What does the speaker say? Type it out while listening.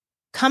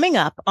Coming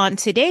up on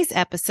today's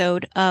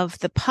episode of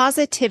the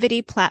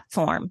Positivity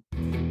Platform.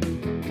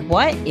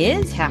 What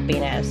is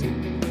happiness?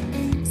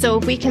 So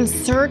if we can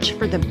search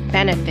for the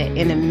benefit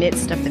in the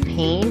midst of the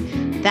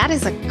pain, that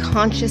is a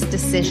conscious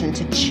decision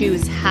to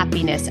choose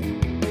happiness.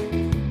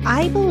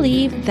 I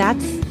believe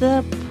that's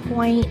the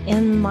point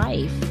in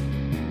life.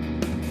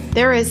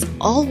 There is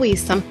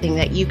always something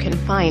that you can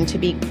find to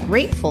be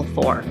grateful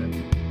for.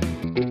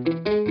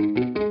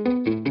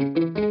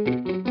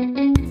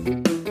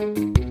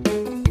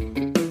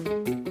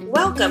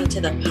 Welcome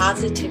to the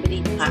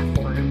Positivity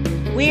Platform.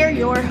 We're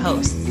your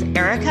hosts,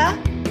 Erica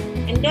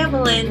and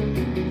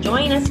Evelyn.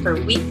 Join us for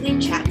weekly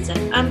chats that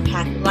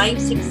unpack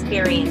life's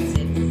experiences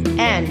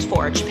and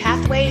forge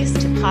pathways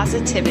to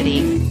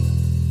positivity.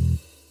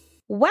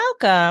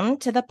 Welcome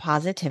to the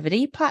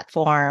Positivity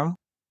Platform.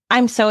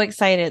 I'm so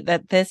excited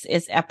that this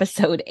is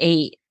episode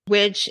 8.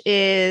 Which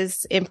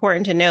is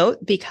important to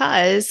note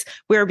because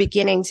we're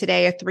beginning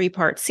today a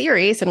 3-part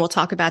series, and we'll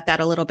talk about that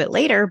a little bit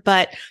later.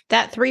 But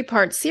that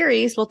 3-part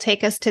series will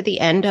take us to the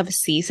end of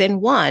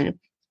season 1.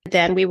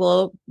 Then we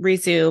will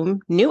resume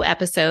new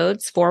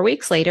episodes 4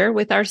 weeks later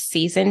with our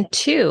season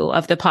 2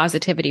 of the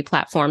Positivity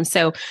Platform.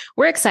 So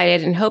we're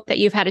excited and hope that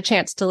you've had a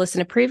chance to listen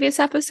to previous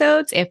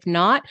episodes. If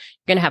not,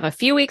 you're going to have a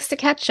few weeks to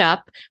catch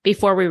up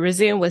before we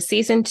resume with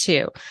season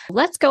 2.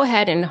 Let's go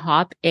ahead and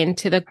hop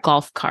into the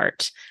golf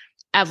cart.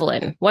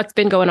 Evelyn, what's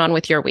been going on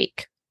with your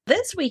week?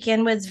 This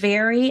weekend was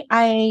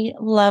I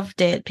loved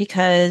it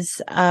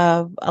because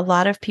a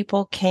lot of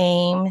people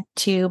came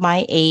to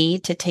my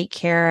aid to take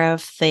care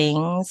of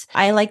things.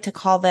 I like to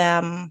call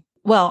them,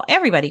 well,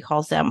 everybody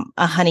calls them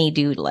a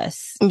honey-do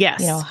list.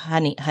 Yes.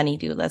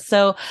 Honey-do list.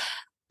 So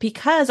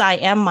because I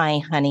am my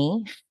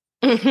honey,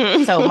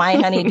 so my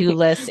honey-do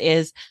list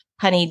is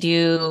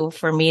honey-do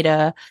for me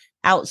to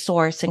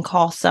outsource and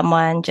call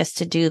someone just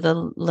to do the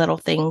little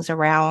things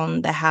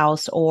around the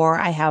house, or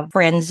I have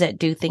friends that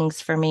do things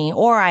for me,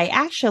 or I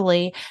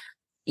actually,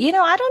 I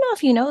don't know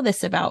if you know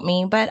this about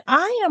me, but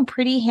I am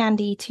pretty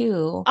handy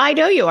too. I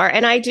know you are.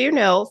 And I do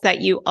know that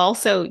you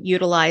also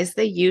utilize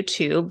the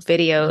YouTube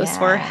videos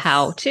for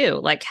how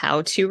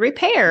to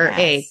repair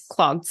a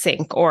clogged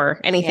sink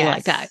or anything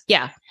like that.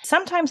 Yeah.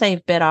 Sometimes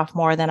I've bit off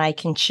more than I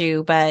can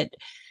chew, but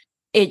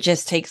it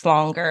just takes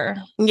longer.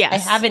 Yes.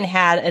 I haven't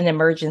had an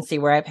emergency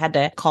where I've had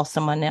to call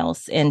someone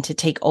else in to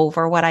take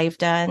over what I've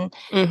done.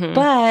 Mm-hmm.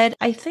 But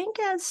I think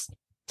as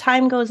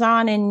time goes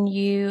on and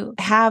you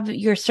have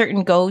your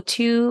certain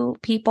go-to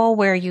people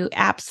where you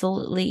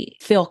absolutely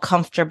feel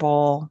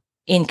comfortable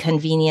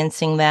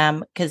inconveniencing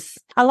them, because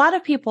a lot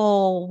of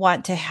people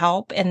want to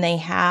help and they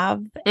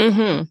have.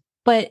 Mm-hmm.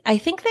 But I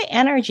think the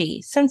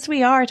energy, since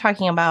we are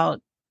talking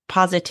about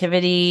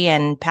positivity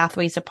and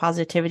pathways of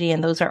positivity,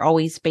 and those are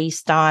always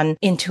based on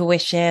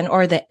intuition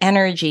or the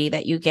energy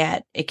that you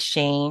get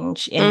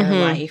exchange in your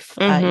life.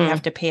 You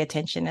have to pay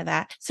attention to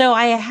that. So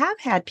I have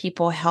had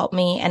people help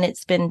me, and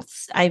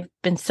I've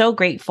been so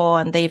grateful,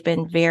 and they've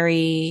been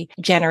very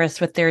generous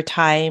with their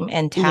time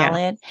and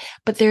talent. Yeah.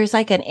 But there's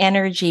like an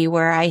energy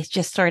where I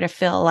just sort of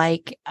feel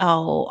like,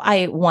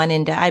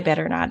 I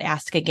better not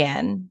ask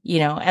again,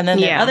 and then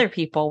there are other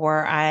people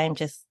where I'm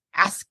just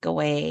ask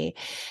away.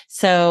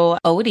 So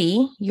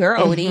Odie, your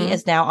Odie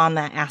is now on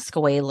that ask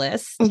away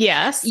list.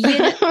 Yes.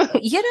 I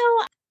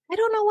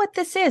don't know what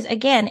this is.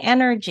 Again,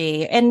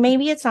 energy. And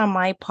maybe it's on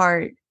my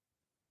part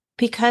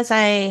because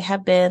I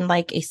have been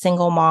like a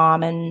single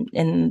mom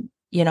and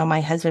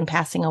my husband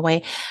passing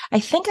away. I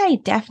think I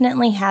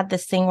definitely had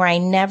this thing where I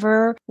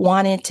never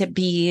wanted to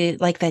be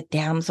like the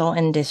damsel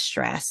in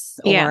distress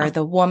or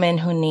the woman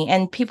who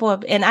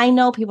and I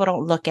know people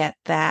don't look at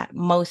that.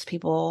 Most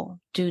people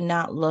do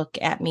not look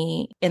at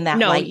me in that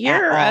light. No,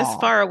 you're at as all.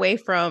 far away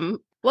from,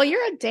 well,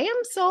 you're a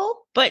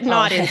damsel, but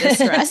not in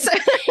distress.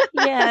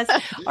 Yes.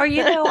 Or,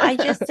 I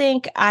just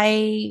think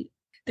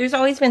there's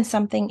always been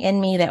something in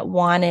me that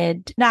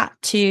wanted not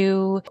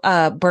to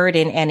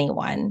burden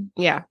anyone.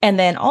 Yeah. And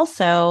then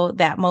also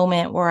that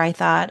moment where I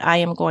thought I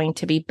am going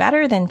to be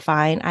better than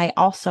fine, I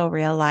also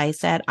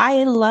realized that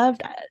I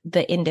loved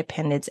the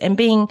independence, and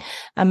being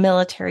a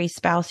military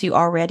spouse, you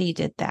already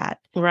did that.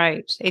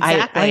 Right.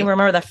 Exactly. I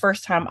remember the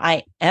first time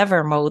I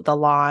ever mowed the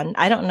lawn.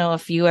 I don't know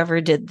if you ever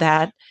did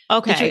that.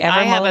 Okay. Did you ever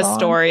I have a lawn?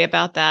 story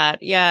about that.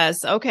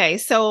 Yes. Okay.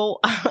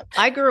 So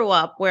I grew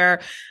up where,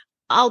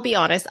 I'll be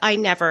honest, I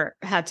never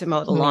had to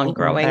mow the lawn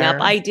growing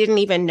up. I didn't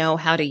even know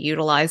how to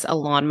utilize a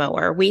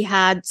lawnmower. We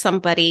had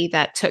somebody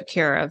that took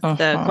care of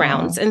the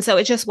grounds. And so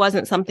it just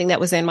wasn't something that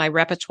was in my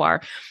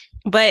repertoire.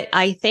 But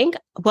I think,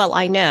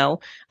 I know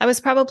I was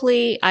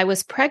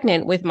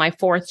pregnant with my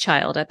 4th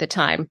child at the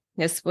time.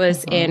 This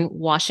was in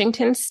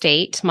Washington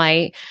State.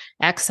 My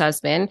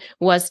ex-husband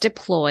was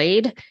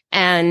deployed,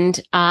 and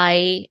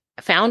I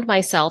found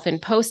myself in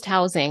post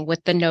housing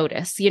with the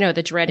notice,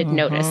 the dreaded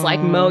notice, like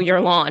mow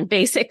your lawn,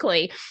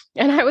 basically.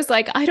 And I was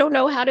like, I don't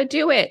know how to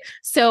do it.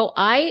 So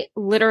I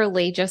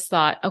literally just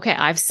thought, okay,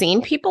 I've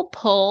seen people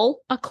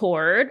pull a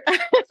cord,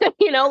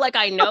 like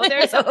I know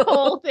there's a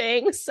pull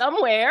thing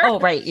somewhere. Oh,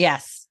 right.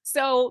 Yes.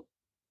 So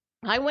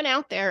I went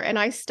out there and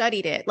I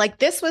studied it. Like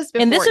this was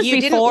before and this is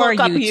you before didn't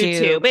look up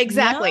YouTube.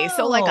 Exactly. No.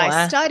 So like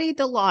I studied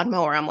the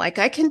lawnmower. I'm like,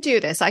 I can do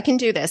this. I can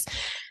do this.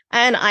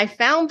 And I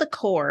found the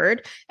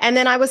cord and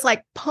then I was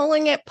like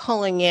pulling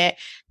it.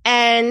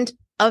 And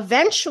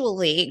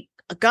eventually,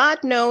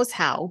 God knows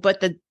how, but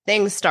the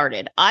thing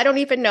started. I don't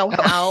even know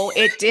how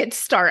it did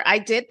start. I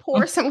did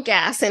pour some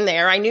gas in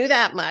there. I knew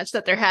that much,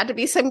 that there had to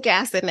be some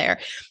gas in there,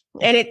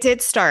 and it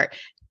did start.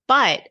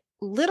 But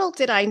little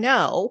did I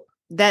know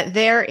that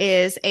there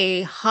is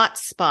a hot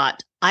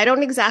spot. I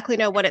don't exactly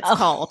know what it's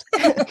called,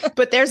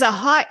 but there's a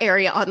hot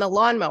area on the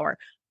lawnmower.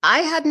 I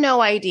had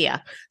no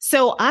idea.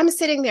 So I'm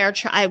sitting there.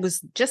 I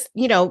was just,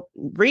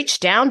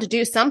 reached down to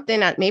do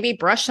something, maybe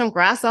brush some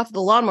grass off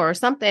the lawnmower or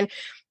something.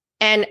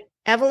 And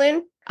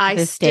Evelyn, I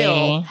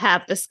still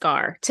have the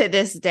scar to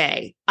this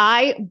day.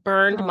 I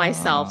burned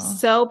myself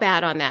so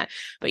bad on that.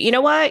 But you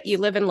know what? You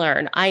live and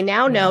learn. I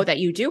now know that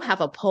you do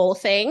have a pull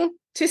thing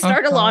to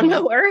start a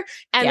lawnmower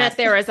and that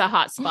there is a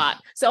hot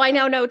spot. So I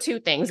now know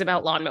 2 things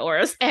about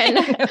lawnmowers. And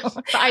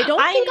I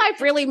don't think I've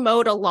really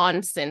mowed a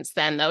lawn since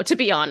then, though, to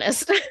be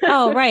honest.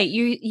 Oh, right.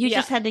 You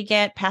just had to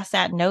get past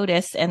that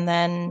notice and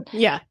then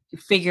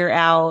figure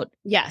out.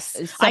 Yes.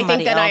 I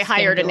think that I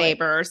hired a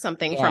neighbor or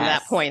something from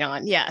that point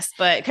on. Yes.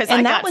 But because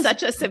I got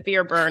such a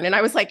severe burn and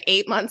I was like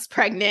 8 months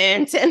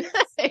pregnant and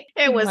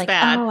it was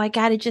bad. Oh, I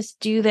got to just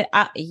do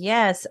that.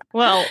 Yes.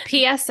 Well,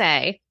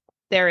 PSA.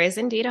 There is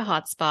indeed a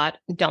hot spot.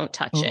 Don't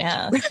touch it.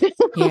 Yes.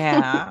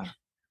 Yeah.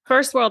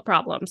 First world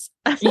problems.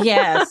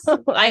 Yes.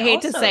 I hate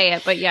to say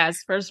it, but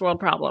yes, first world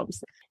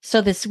problems.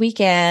 So this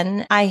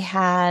weekend, I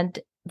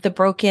had the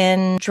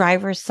broken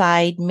driver's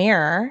side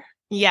mirror.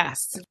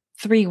 Yes.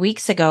 3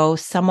 weeks ago,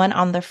 someone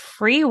on the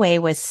freeway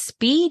was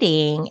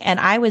speeding and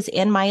I was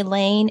in my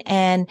lane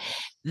and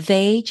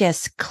they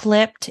just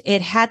clipped.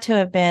 It had to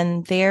have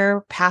been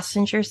their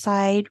passenger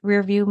side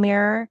rearview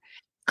mirror.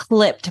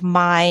 Clipped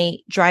my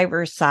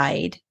driver's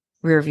side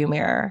rearview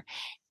mirror.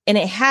 And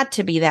it had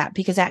to be that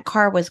because that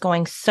car was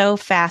going so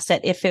fast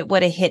that if it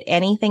would have hit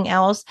anything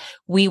else,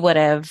 there would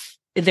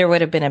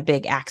have been a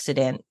big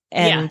accident.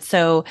 And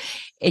so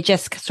it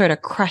just sort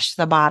of crushed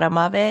the bottom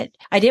of it.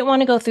 I didn't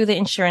want to go through the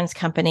insurance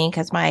company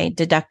because my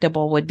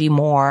deductible would be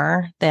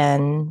more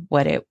than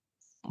what it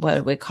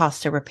would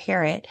cost to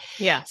repair it.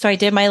 Yeah. So I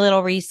did my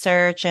little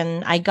research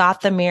and I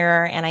got the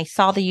mirror and I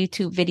saw the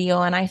YouTube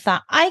video and I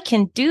thought, I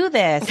can do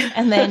this.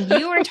 And then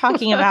you were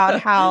talking about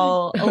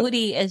how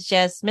Odie is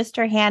just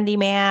Mr.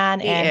 Handyman.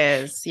 He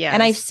is, yes.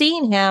 And I've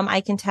seen him.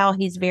 I can tell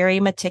he's very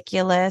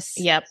meticulous.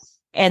 Yep.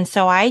 And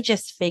so I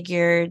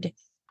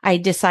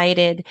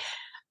decided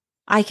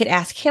I could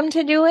ask him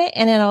to do it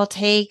and it'll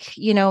take,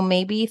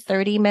 maybe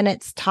 30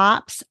 minutes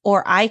tops,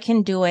 or I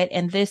can do it.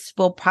 And this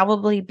will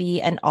probably be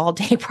an all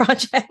day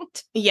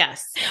project.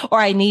 Yes. Or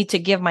I need to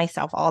give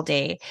myself all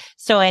day.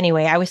 So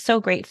anyway, I was so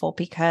grateful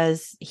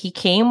because he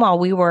came while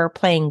we were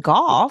playing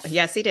golf.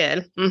 Yes, he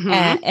did.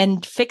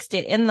 And fixed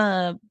it in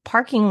the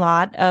parking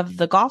lot of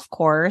the golf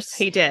course.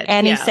 He did.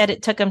 And he said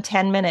it took him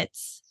 10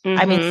 minutes.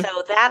 I mean,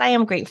 so that I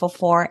am grateful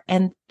for.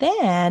 And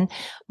then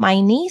my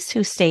niece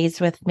who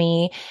stays with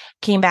me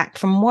came back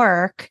from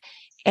work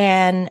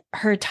and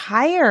her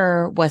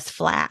tire was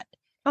flat.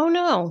 Oh,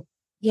 no.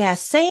 Yeah,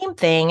 same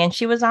thing. And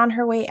she was on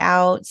her way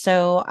out.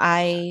 So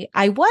I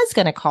was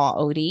going to call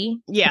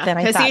Odie. Yeah,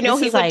 because he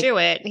would do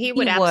it. He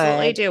would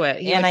absolutely do it.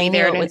 He would be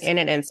there in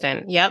an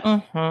instant. Yep.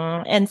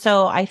 And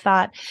so I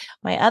thought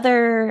my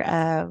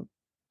other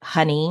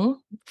honey,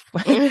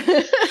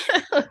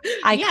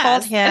 I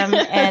called him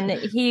and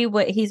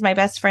he's my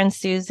best friend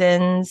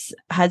Susan's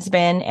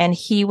husband and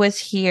he was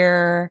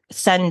here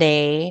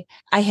Sunday.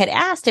 I had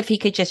asked if he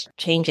could just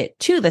change it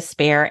to the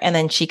spare and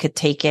then she could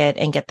take it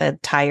and get the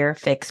tire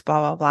fixed, blah,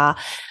 blah,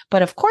 blah.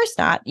 But of course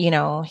not.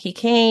 He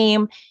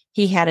came,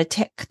 he had a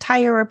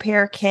tire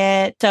repair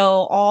kit.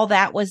 So all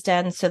that was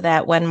done so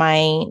that when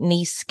my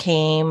niece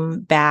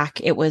came back,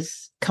 it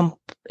was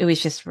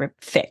just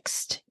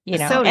fixed,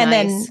 So and nice.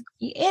 Then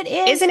it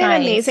is. Isn't nice.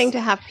 it amazing to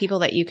have people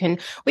that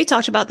we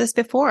talked about this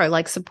before,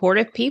 like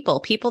supportive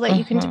people that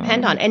you can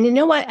depend on. And you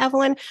know what,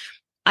 Evelyn?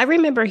 I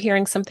remember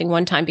hearing something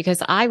one time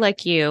because I,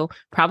 like you,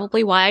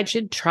 probably why I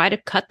should try to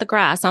cut the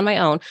grass on my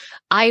own.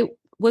 I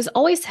was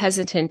always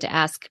hesitant to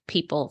ask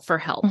people for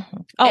help.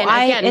 Oh, and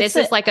again, this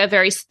is like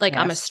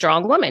I'm a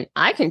strong woman.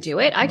 I can do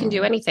it. I can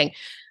do anything.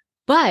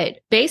 But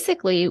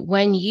basically,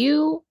 when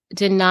you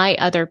deny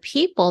other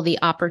people the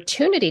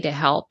opportunity to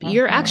help,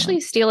 you're actually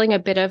stealing a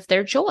bit of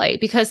their joy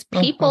because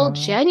people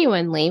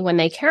genuinely, when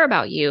they care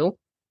about you,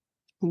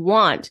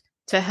 want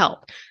to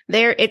help.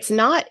 It's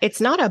not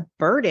a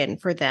burden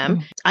for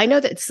them. I know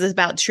that this is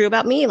true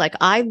about me. Like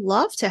I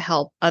love to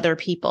help other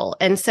people.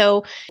 And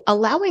so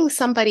allowing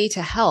somebody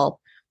to help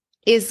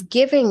is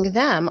giving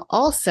them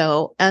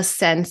also a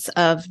sense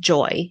of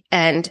joy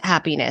and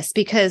happiness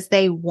because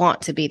they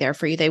want to be there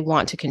for you. They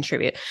want to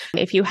contribute.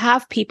 If you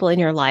have people in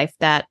your life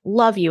that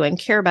love you and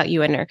care about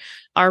you and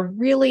are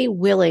really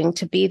willing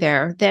to be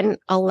there, then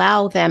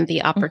allow them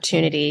the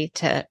opportunity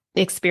to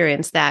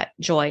experience that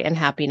joy and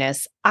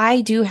happiness?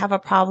 I do have a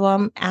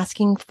problem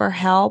asking for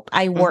help.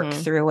 I work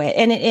through it.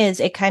 And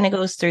it kind of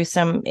goes through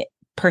some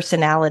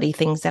personality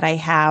things that I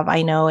have.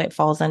 I know it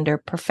falls under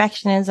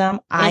perfectionism.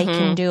 I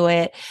can do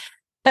it.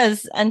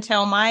 Because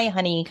until my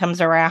honey comes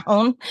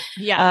around,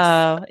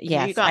 yes,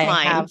 you got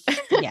mine.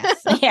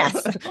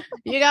 Yes.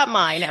 You got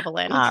mine,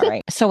 Evelyn. All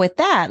right. So with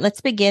that,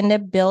 let's begin to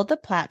build the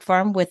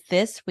platform with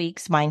this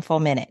week's Mindful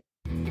Minute.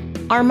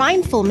 Our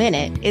Mindful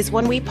Minute is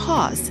when we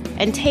pause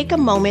and take a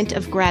moment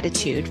of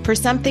gratitude for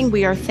something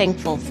we are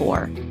thankful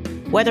for,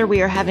 whether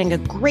we are having a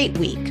great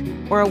week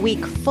or a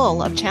week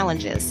full of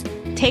challenges.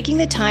 Taking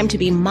the time to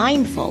be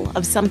mindful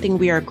of something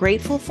we are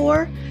grateful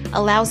for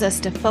allows us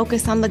to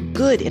focus on the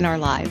good in our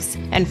lives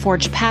and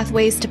forge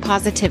pathways to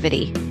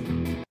positivity.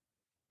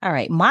 All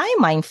right. My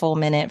mindful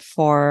minute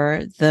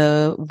for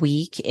the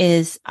week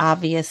is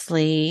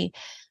obviously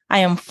I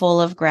am full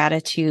of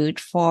gratitude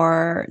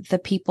for the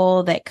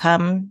people that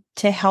come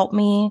to help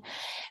me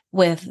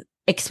with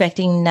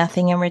expecting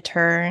nothing in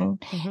return.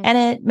 And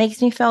it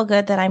makes me feel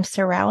good that I'm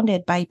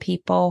surrounded by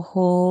people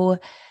who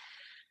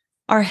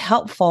are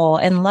helpful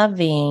and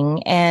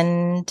loving,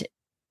 and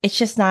it's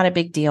just not a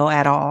big deal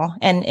at all.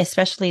 And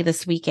especially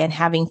this weekend,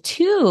 having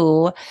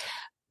 2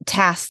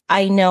 tasks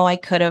I know I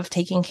could have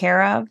taken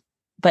care of,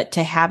 but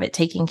to have it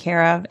taken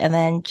care of and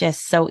then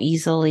just so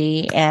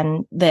easily,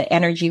 and the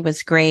energy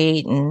was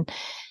great. And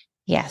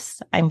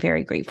yes, I'm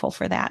very grateful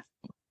for that.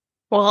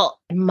 Well,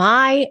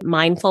 my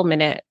mindful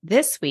minute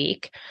this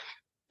week,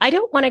 I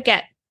don't want to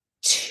get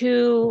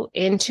too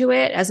into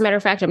it. As a matter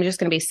of fact, I'm just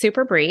going to be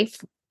super brief.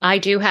 I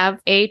do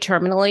have a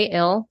terminally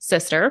ill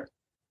sister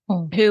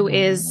who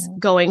is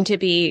going to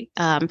be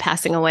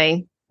passing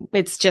away.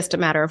 It's just a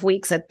matter of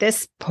weeks at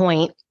this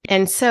point.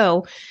 And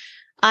so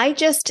I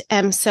just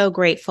am so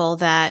grateful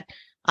that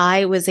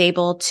I was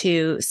able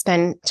to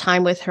spend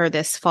time with her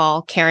this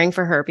fall, caring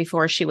for her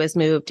before she was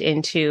moved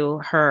into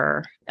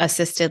her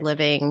assisted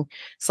living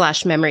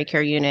 / memory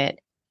care unit.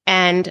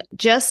 And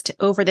just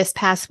over this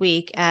past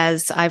week,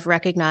 as I've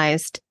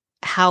recognized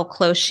how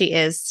close she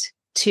is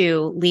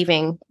to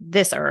leaving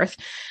this earth,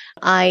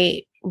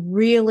 I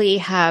really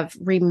have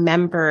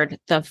remembered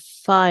the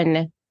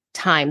fun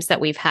times that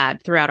we've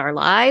had throughout our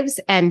lives.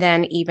 And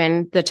then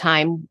even the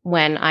time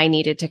when I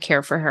needed to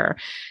care for her,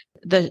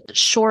 the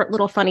short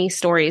little funny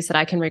stories that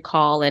I can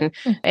recall,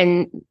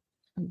 and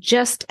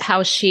just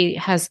how she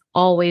has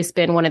always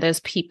been one of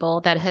those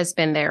people that has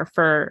been there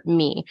for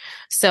me.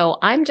 So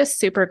I'm just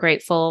super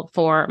grateful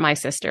for my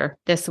sister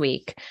this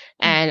week.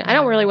 And I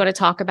don't really want to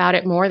talk about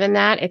it more than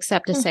that,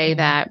 except to say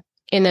that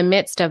in the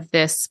midst of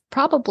this,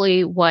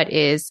 probably what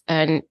is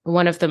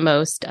one of the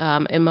most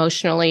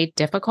emotionally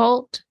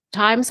difficult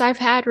times I've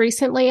had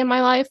recently in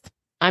my life,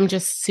 I'm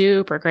just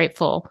super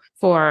grateful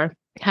for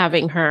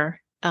having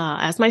her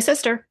as my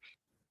sister.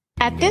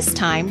 At this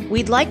time,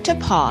 we'd like to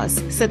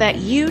pause so that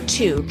you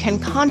too can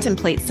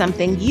contemplate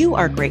something you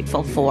are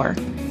grateful for,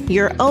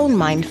 your own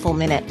mindful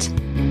minute.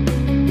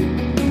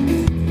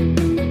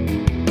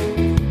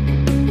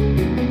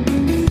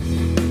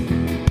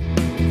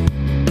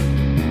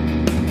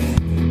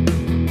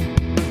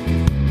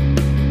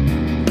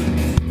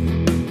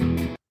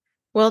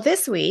 Well,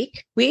 this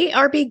week, we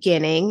are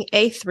beginning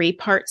a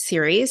 3-part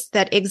series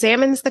that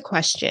examines the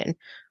question,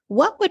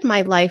 what would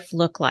my life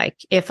look like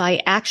if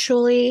I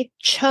actually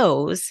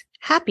chose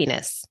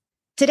happiness?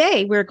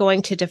 Today, we're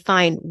going to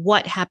define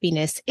what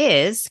happiness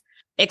is,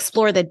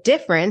 explore the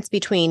difference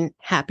between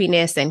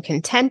happiness and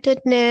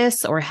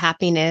contentedness, or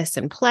happiness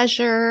and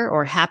pleasure,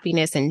 or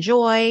happiness and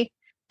joy.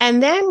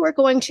 And then we're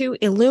going to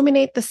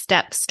illuminate the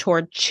steps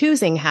toward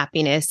choosing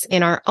happiness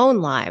in our own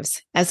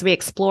lives as we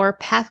explore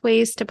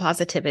pathways to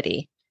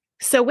positivity.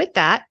 So with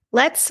that,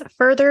 let's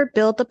further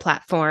build the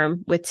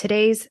platform with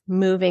today's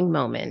moving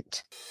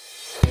moment.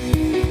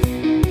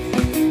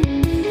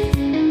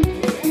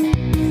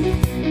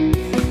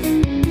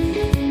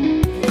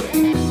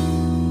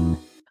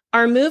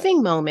 Our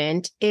moving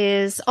moment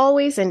is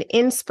always an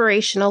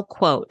inspirational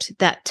quote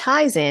that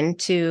ties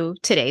into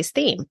today's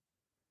theme.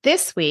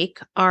 This week,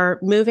 our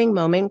moving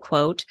moment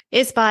quote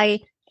is by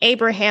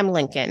Abraham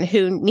Lincoln,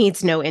 who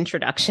needs no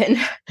introduction.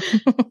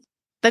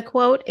 The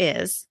quote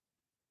is,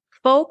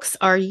 "Folks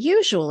are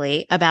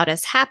usually about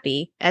as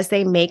happy as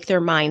they make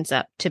their minds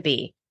up to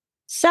be."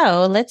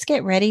 So let's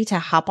get ready to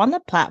hop on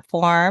the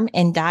platform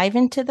and dive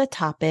into the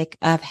topic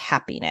of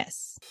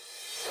happiness.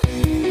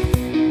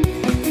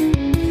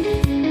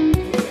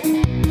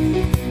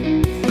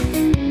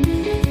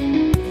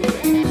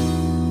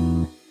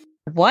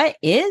 What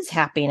is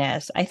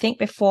happiness? I think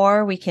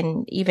before we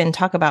can even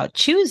talk about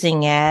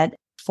choosing it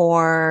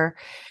for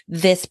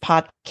this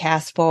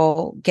podcast,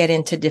 we'll get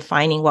into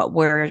defining what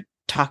we're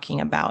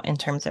talking about in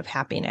terms of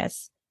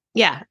happiness.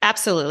 Yeah,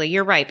 absolutely.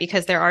 You're right,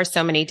 because there are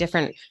so many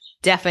different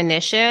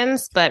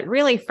definitions, but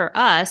really for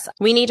us,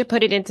 we need to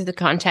put it into the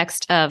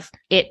context of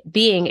it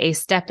being a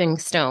stepping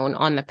stone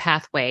on the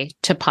pathway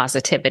to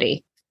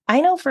positivity.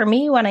 I know for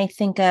me, when I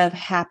think of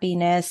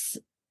happiness,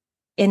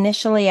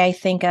 initially I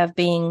think of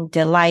being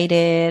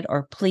delighted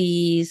or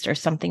pleased or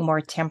something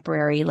more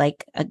temporary,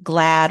 like a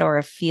glad or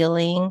a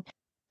feeling.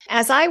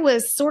 As I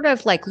was sort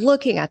of like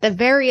looking at the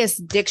various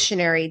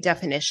dictionary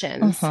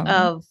definitions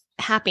of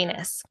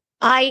happiness,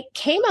 I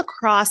came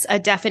across a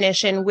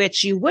definition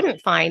which you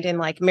wouldn't find in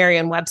like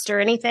Merriam-Webster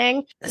or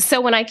anything. So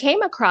when I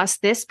came across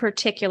this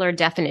particular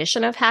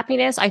definition of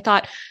happiness, I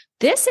thought,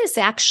 this is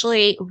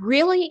actually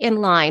really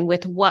in line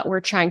with what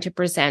we're trying to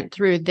present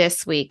through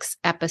this week's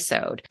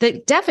episode.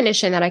 The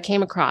definition that I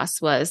came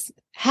across was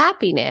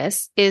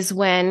happiness is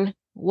when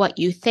what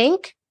you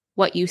think,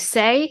 what you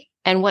say,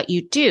 and what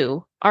you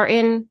do are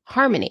in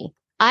harmony.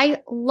 I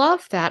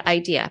love that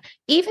idea,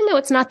 even though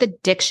it's not the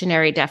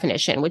dictionary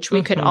definition, which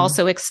we could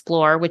also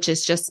explore, which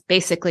is just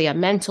basically a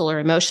mental or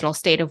emotional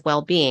state of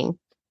well-being.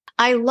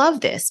 I love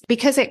this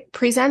because it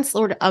presents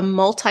sort of a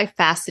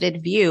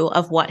multifaceted view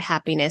of what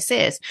happiness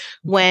is.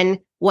 When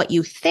what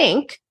you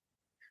think,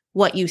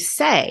 what you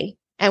say,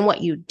 and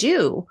what you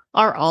do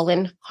are all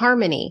in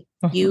harmony,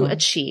 you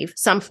achieve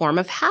some form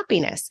of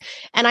happiness.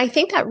 And I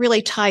think that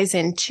really ties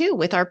in too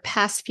with our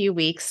past few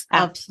weeks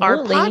of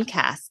our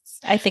podcasts.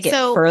 I think it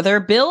further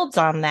builds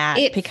on that.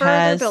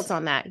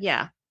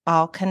 Yeah.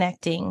 All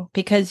connecting,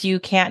 because you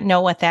can't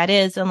know what that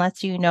is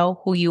unless you know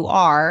who you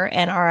are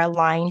and are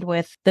aligned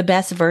with the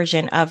best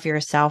version of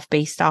yourself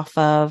based off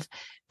of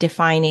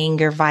defining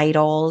your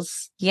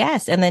vitals.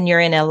 Yes. And then you're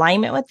in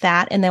alignment with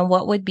that. And then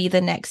what would be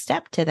the next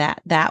step to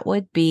that? That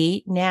would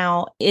be,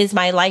 now, is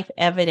my life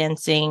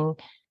evidencing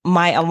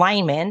my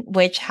alignment?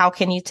 Which, how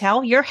can you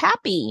tell? You're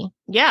happy.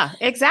 Yeah,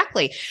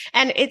 exactly.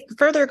 And it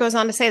further goes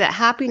on to say that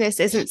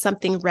happiness isn't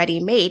something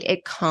ready-made.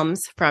 It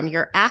comes from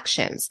your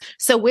actions.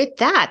 So with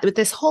that, with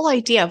this whole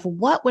idea of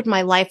what would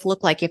my life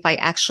look like if I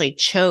actually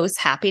chose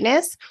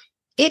happiness,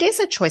 it is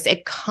a choice.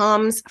 It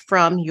comes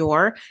from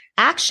your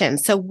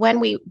actions. So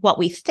when what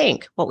we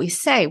think, what we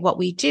say, what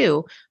we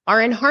do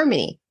are in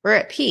harmony, we're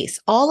at peace.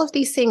 All of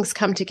these things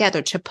come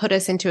together to put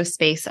us into a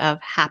space of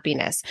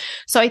happiness.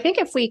 So I think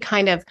if we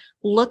kind of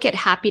look at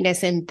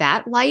happiness in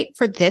that light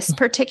for this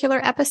particular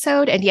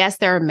episode, and yes,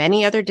 there are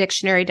many other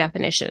dictionary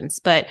definitions,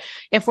 but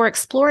if we're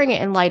exploring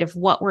it in light of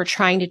what we're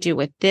trying to do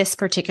with this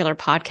particular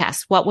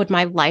podcast, what would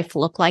my life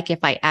look like if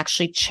I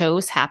actually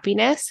chose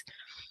happiness?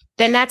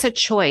 Then that's a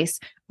choice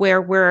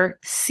where we're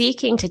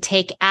seeking to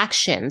take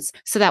actions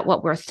so that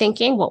what we're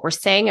thinking, what we're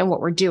saying, and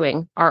what we're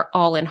doing are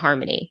all in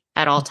harmony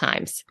at all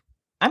times.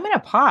 I'm going to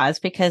pause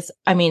because,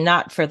 I mean,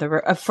 not for the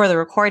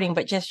recording,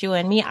 but just you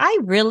and me. I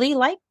really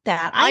like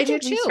that. I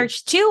did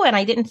research too, and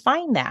I didn't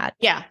find that.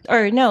 Yeah.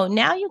 Or no,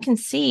 now you can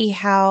see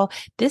how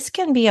this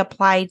can be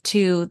applied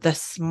to the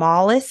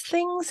smallest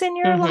things in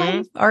your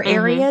life or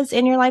areas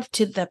in your life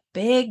to the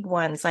big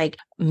ones like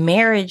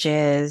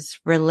marriages,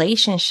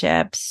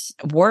 relationships,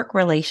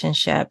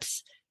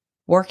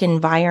 work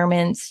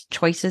environments,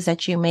 choices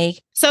that you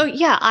make. So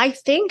yeah, I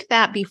think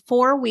that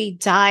before we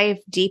dive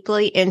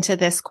deeply into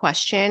this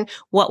question,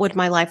 what would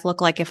my life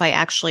look like if I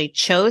actually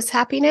chose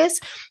happiness?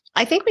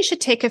 I think we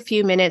should take a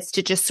few minutes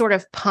to just sort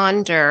of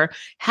ponder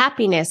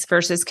happiness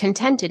versus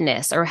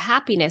contentedness, or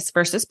happiness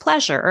versus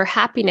pleasure, or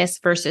happiness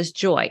versus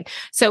joy.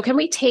 So can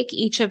we take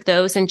each of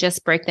those and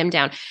just break them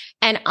down?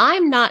 And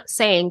I'm not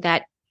saying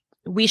that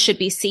we should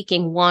be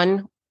seeking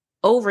one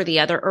over the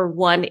other or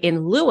one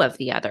in lieu of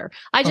the other.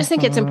 I just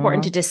think it's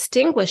important to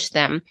distinguish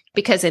them,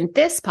 because in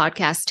this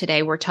podcast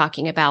today, we're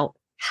talking about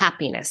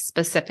happiness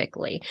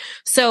specifically.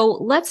 So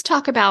let's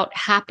talk about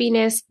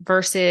happiness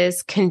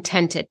versus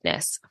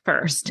contentedness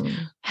first.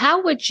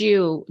 How would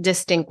you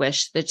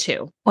distinguish the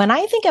two? When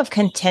I think of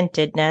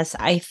contentedness,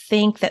 I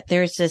think that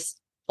there's this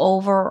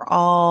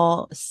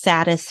overall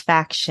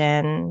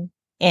satisfaction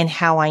in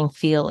how I'm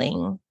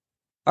feeling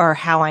or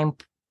how I'm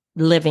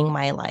living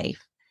my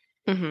life.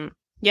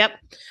 Yep.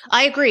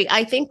 I agree.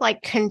 I think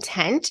like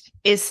content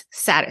is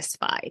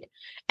satisfied.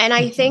 And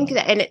I think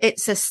that, and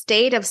it's a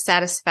state of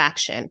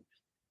satisfaction,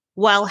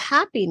 while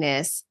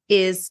happiness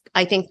is,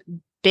 I think,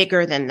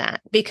 bigger than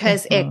that,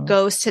 because it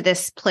goes to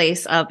this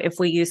place of, if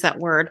we use that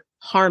word,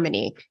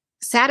 harmony.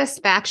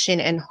 Satisfaction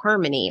and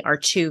harmony are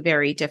two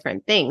very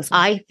different things.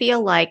 I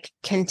feel like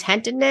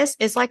contentedness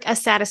is like a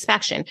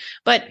satisfaction,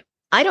 but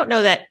I don't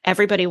know that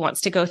everybody wants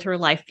to go through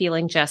life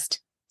feeling just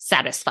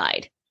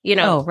satisfied. You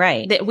know,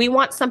 that we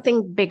want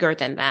something bigger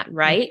than that,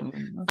 right?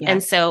 Yeah.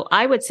 And so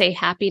I would say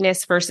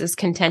happiness versus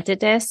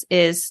contentedness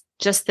is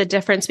just the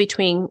difference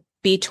between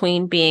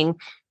being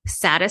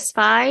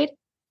satisfied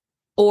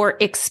or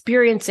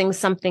experiencing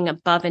something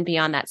above and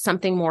beyond that,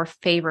 something more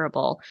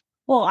favorable.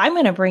 Well, I'm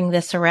going to bring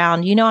this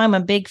around. You know, I'm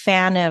a big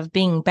fan of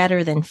being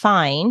better than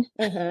fine.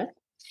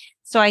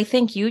 So I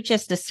think you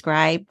just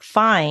described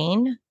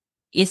fine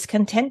is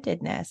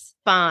contentedness.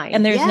 Fine.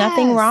 And there's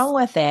nothing wrong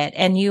with it.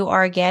 And you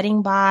are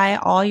getting by,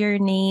 all your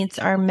needs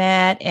are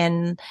met,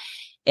 and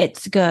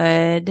it's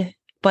good.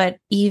 But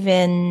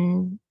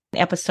even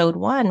episode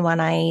 1,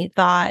 when I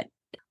thought,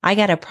 I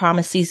got to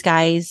promise these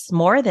guys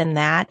more than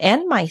that,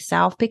 and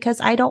myself, because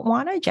I don't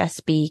want to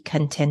just be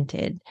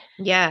contented.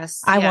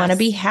 Yes. I want to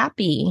be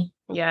happy.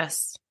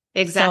 Yes.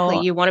 Exactly.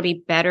 So, You want to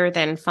be better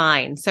than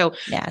fine. So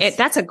yes.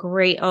 that's a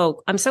great,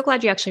 I'm so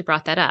glad you actually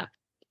brought that up.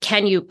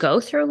 Can you go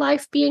through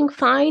life being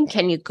fine?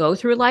 Can you go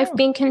through life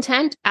being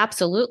content?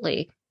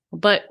 Absolutely.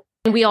 But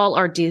we all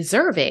are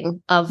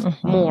deserving of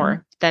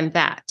more than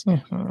that,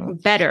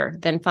 better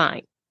than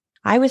fine.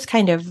 I was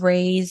kind of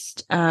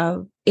raised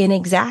in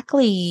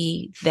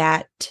exactly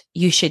that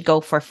you should go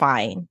for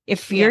fine.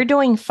 If you're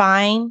doing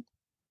fine,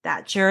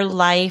 that's your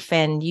life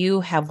and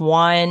you have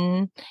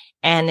won.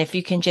 And if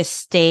you can just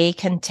stay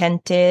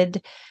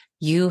contented,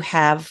 you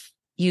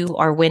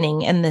are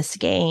winning in this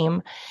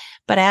game.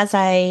 But as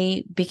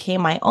I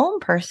became my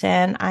own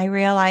person, I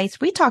realized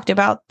we talked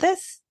about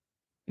this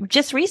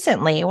just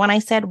recently when I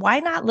said, why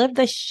not live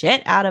the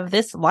shit out of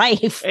this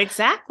life?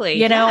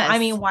 Exactly. You know, I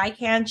mean, why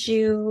can't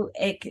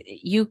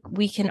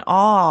we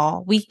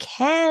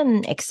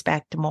can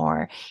expect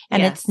more,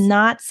 and it's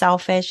not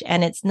selfish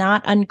and it's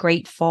not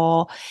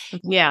ungrateful.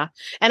 Yeah.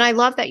 And I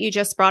love that you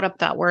just brought up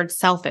that word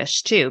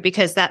selfish too,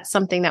 because that's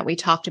something that we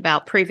talked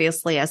about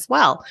previously as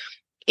well.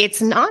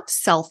 It's not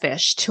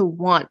selfish to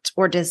want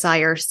or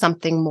desire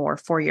something more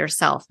for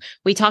yourself.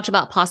 We talked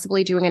about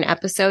possibly doing an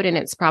episode, and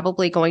it's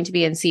probably going to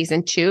be in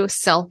season 2,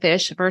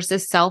 selfish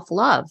versus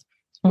self-love.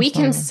 We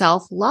can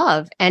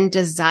self-love and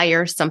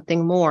desire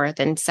something more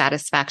than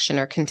satisfaction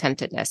or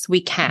contentedness.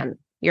 We can.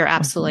 You're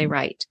absolutely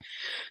right.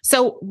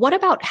 So what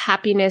about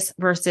happiness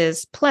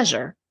versus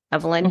pleasure,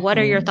 Evelyn? What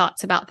are your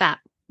thoughts about that?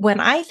 When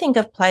I think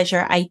of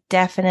pleasure, I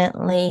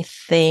definitely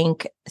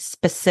think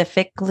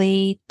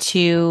specifically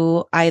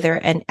to either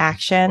an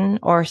action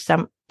or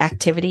some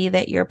activity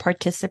that you're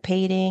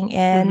participating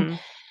in,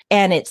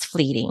 and it's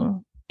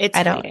fleeting. It's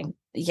fleeting.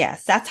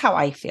 Yes, that's how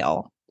I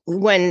feel.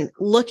 When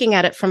looking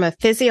at it from a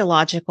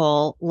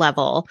physiological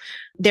level,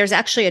 there's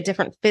actually a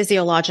different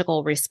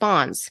physiological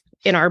response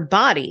in our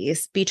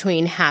bodies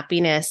between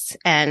happiness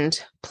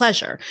and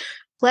pleasure.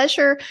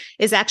 Pleasure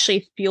is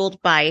actually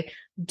fueled by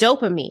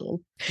dopamine.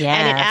 Yes.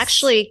 And it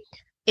actually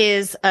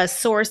is a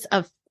source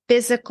of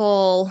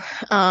physical,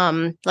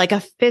 like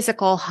a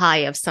physical high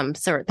of some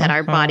sort that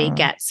our body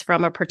gets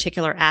from a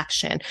particular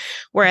action.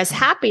 Whereas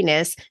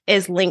happiness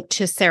is linked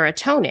to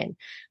serotonin,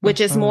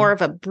 which is more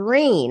of a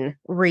brain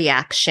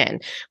reaction.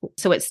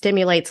 So it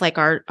stimulates like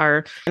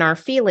our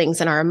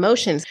feelings and our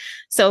emotions.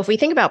 So if we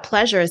think about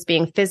pleasure as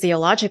being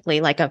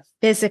physiologically like a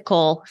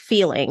physical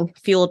feeling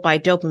fueled by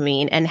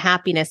dopamine, and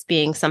happiness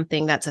being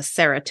something that's a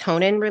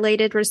serotonin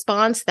related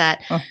response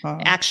that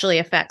actually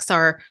affects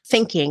our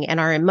thinking and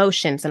our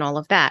emotions and all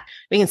of that,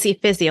 we can see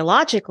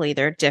physiologically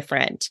they're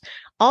different.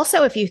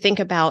 Also, if you think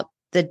about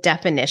the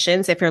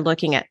definitions, if you're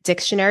looking at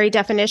dictionary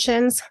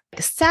definitions,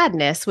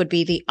 sadness would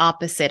be the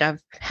opposite of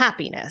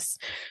happiness,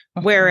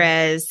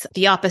 whereas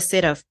the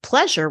opposite of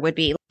pleasure would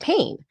be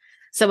pain.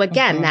 So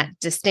again, that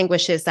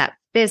distinguishes that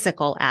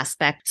physical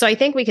aspect. So I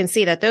think we can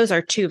see that those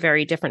are two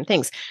very different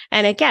things.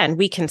 And again,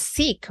 we can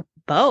seek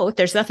both.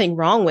 There's nothing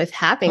wrong with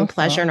having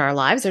pleasure in our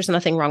lives. There's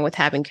nothing wrong with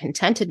having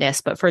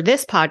contentedness. But for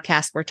this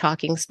podcast, we're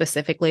talking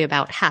specifically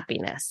about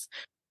happiness.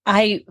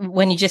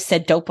 When you just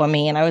said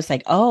dopamine, I was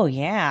like, oh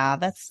yeah,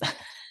 that's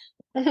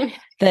the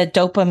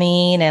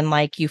dopamine and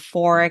like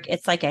euphoric.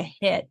 It's like a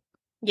hit.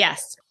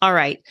 Yes. All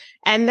right.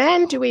 And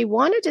then do we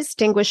want to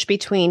distinguish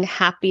between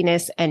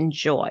happiness and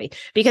joy?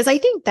 Because I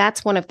think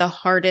that's one of the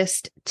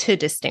hardest to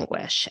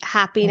distinguish,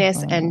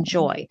 happiness and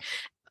joy.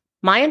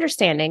 My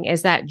understanding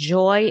is that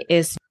joy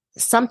is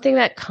something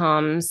that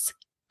comes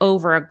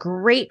over a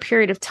great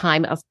period of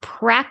time of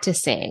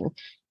practicing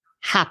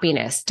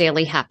happiness,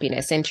 daily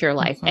happiness into your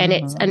life. And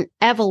it's an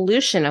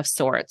evolution of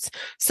sorts.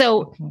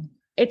 So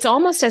it's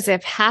almost as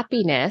if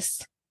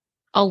happiness,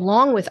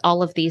 along with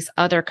all of these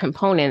other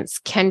components,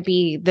 can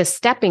be the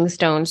stepping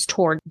stones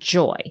toward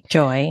joy.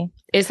 Joy.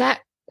 Is that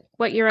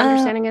what your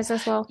understanding is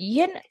as well?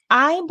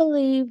 I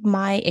believe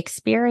my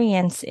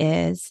experience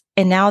is,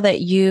 and now that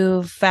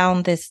you've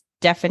found this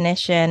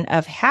definition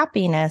of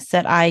happiness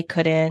that I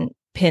couldn't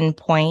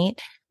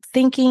pinpoint,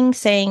 thinking,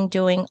 saying,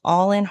 doing,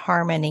 all in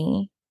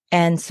harmony.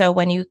 And so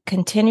when you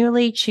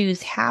continually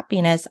choose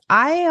happiness,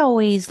 I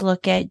always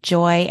look at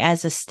joy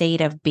as a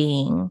state of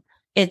being.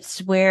 It's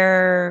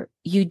where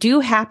you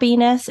do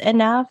happiness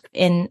enough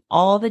in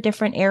all the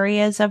different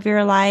areas of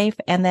your life.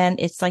 And then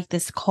it's like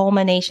this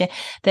culmination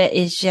that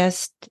is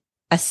just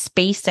a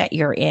space that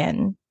you're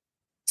in.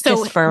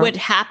 So would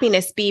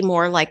happiness be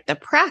more like the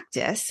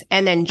practice,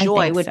 and then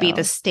joy would be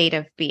the state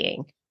of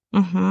being?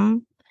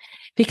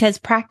 Because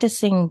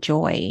practicing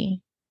joy.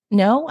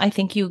 No, I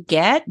think you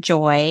get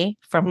joy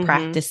from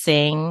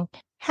practicing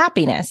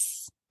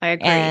happiness. I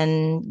agree.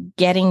 And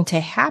getting to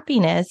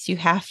happiness, you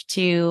have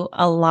to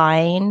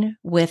align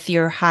with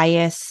your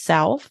highest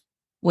self,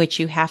 which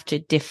you have to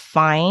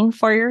define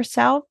for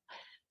yourself.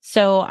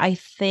 So I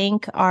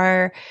think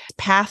our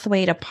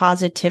pathway to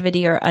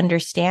positivity or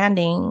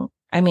understanding,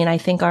 I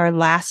think our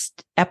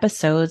last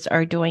episodes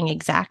are doing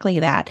exactly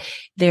that.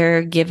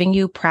 They're giving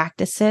you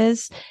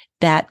practices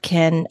that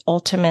can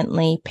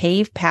ultimately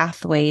pave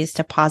pathways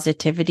to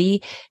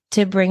positivity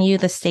to bring you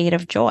the state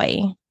of joy.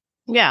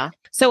 Yeah.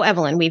 So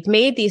Evelyn, we've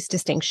made these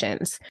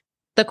distinctions.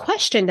 The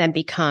question then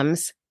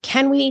becomes,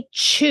 can we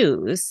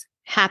choose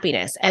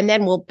happiness? And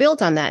then we'll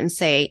build on that and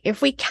say,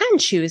 if we can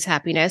choose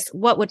happiness,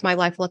 what would my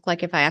life look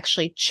like if I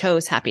actually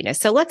chose happiness?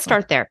 So let's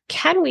start there.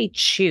 Can we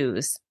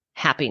choose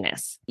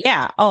happiness?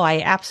 Yeah. Oh,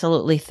 I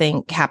absolutely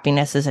think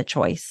happiness is a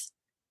choice.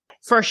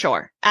 For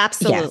sure.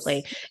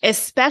 Absolutely. Yes.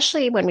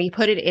 Especially when we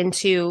put it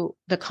into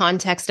the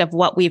context of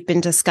what we've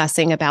been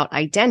discussing about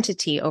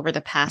identity over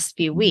the past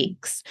few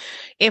weeks.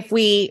 If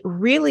we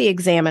really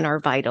examine our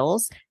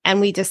vitals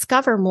and we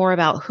discover more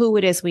about who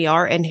it is we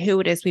are and who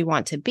it is we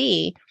want to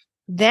be,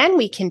 then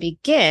we can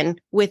begin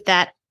with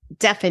that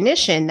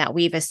definition that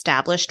we've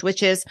established,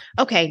 which is,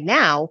 okay,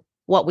 now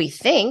what we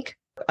think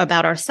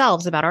about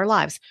ourselves, about our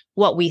lives,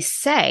 what we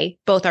say,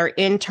 both our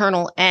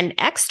internal and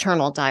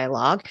external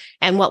dialogue,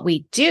 and what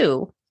we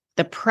do,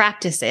 the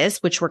practices,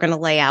 which we're going to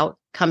lay out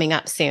coming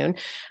up soon,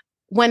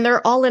 when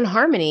they're all in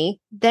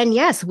harmony, then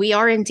yes, we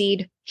are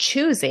indeed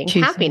choosing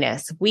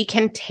happiness. We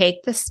can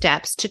take the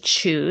steps to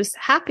choose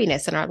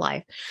happiness in our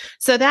life.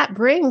 So that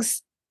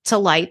brings to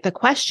light the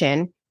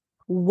question,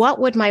 what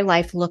would my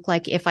life look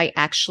like if I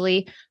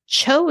actually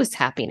chose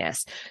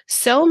happiness?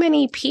 So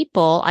many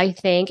people, I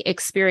think,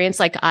 experience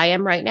like I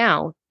am right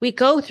now. We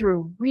go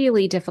through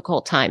really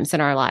difficult times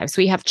in our lives.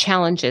 We have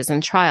challenges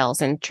and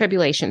trials and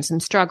tribulations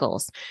and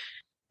struggles.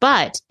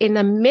 But in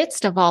the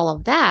midst of all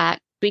of that,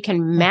 we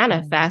can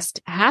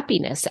manifest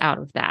happiness out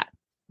of that.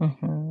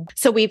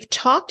 So we've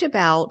talked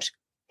about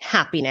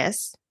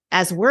happiness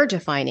as we're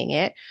defining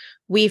it.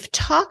 We've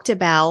talked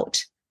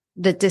about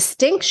the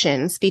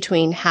distinctions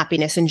between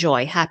happiness and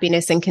joy,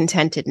 happiness and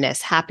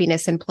contentedness,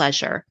 happiness and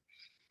pleasure.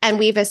 And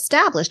we've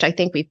established, I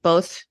think we've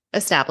both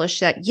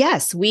established that,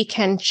 yes, we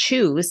can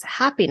choose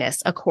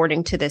happiness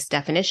according to this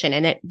definition.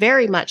 And it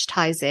very much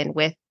ties in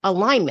with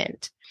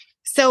alignment.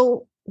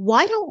 So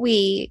why don't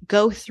we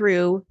go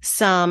through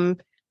some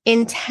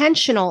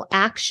intentional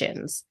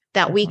actions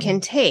that we can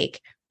take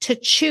to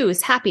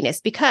choose happiness?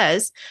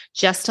 Because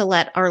just to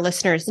let our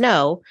listeners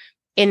know,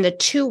 in the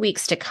 2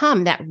 weeks to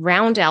come that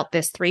round out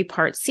this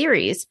 3-part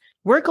series,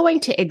 we're going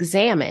to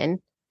examine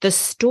the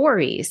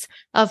stories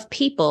of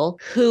people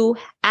who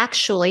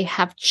actually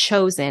have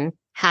chosen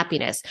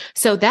happiness.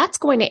 So that's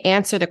going to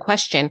answer the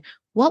question,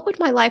 what would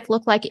my life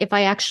look like if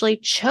I actually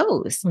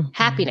chose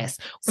happiness?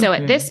 So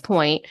at this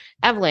point,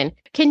 Evelyn,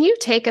 can you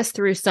take us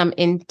through some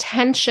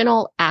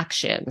intentional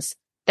actions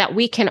that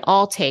we can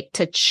all take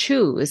to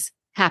choose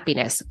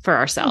happiness for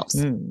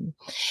ourselves?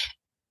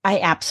 I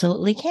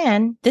absolutely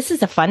can. This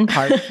is a fun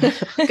part.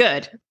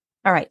 Good.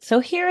 All right. So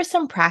here are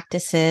some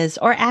practices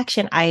or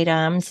action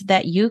items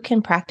that you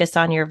can practice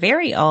on your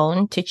very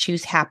own to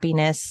choose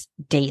happiness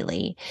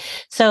daily.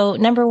 So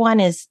number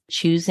 1 is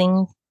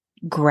choosing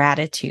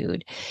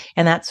gratitude.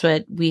 And that's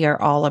what we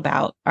are all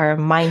about. Our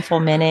mindful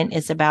minute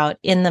is about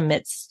in the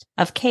midst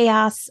of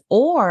chaos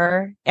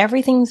or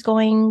everything's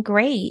going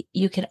great.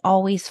 You can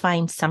always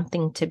find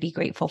something to be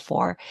grateful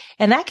for.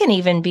 And that can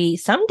even be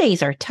some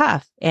days are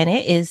tough, and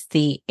it is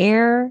the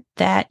air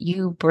that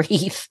you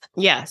breathe.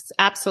 Yes,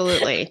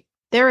 absolutely.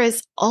 There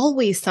is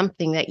always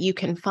something that you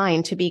can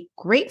find to be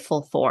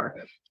grateful for.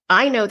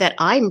 I know that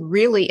I'm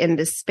really in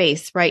this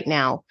space right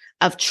now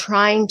of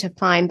trying to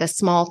find the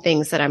small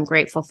things that I'm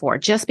grateful for,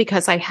 just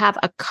because I have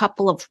a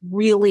couple of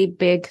really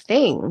big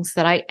things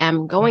that I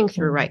am going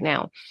through right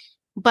now.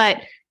 But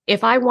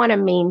if I want to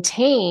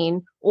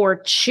maintain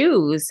or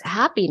choose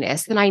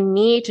happiness, then I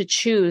need to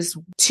choose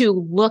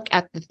to look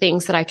at the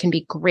things that I can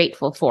be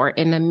grateful for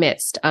in the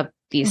midst of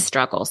these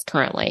struggles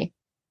currently.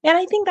 And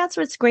I think that's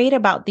what's great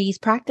about these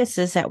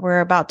practices that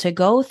we're about to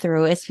go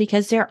through is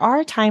because there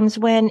are times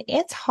when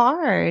it's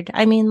hard.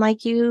 I mean,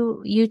 like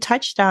you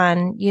touched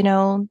on,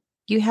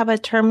 you have a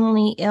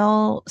terminally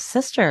ill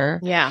sister.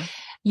 Yeah.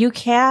 You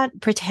can't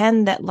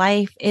pretend that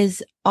life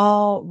is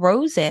all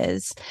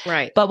roses.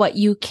 Right. But what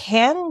you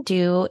can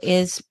do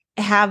is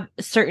have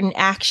certain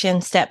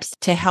action steps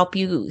to help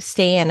you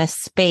stay in a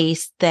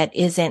space that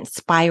isn't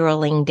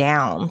spiraling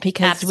down,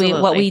 because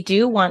what we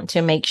do want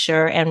to make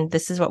sure, and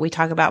this is what we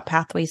talk about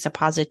pathways to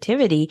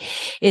positivity,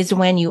 is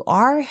when you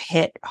are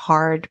hit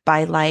hard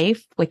by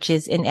life, which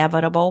is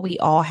inevitable, we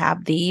all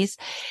have these,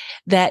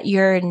 that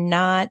you're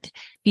not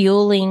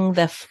fueling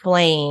the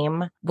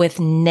flame with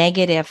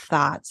negative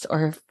thoughts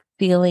or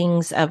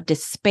feelings of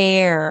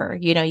despair.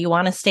 You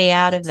want to stay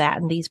out of that.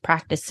 And these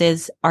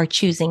practices are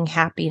choosing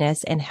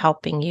happiness and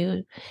helping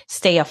you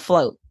stay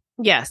afloat.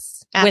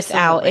 Yes, absolutely.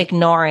 Without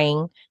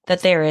ignoring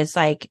that there is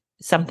like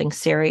something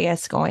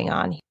serious going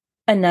on.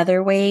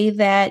 Another way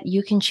that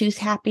you can choose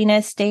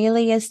happiness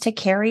daily is to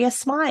carry a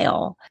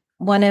smile.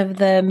 One of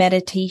the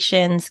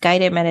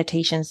guided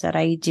meditations that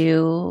I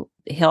do,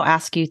 he'll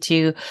ask you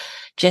to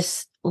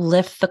just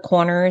lift the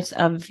corners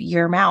of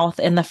your mouth.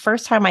 And the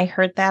first time I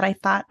heard that, I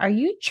thought, are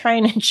you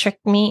trying to trick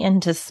me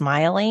into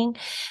smiling?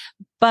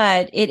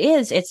 But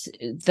it's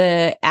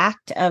the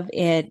act of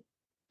it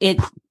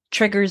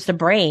triggers the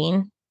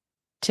brain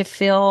to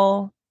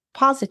feel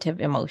positive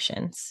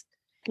emotions.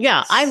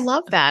 Yeah, I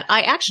love that.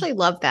 I actually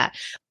love that.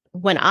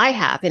 when I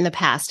have in the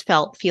past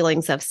felt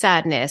feelings of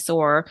sadness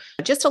or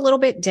just a little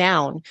bit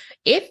down,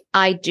 if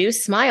I do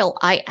smile,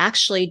 I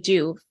actually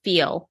do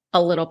feel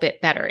a little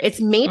bit better. It's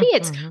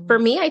for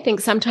me, I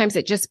think sometimes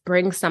it just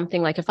brings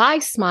something like if I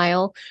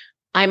smile,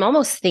 I'm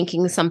almost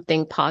thinking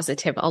something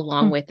positive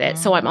along with it.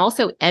 So I'm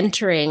also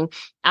entering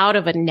out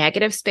of a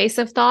negative space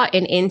of thought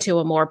and into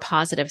a more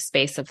positive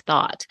space of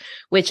thought,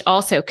 which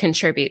also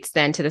contributes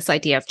then to this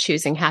idea of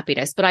choosing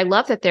happiness. But I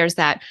love that there's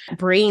that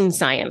brain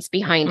science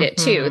behind it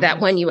too, that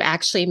when you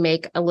actually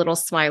make a little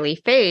smiley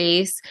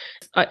face,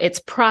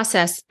 it's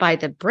processed by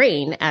the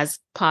brain as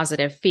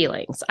positive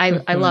feelings.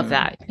 I love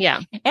that.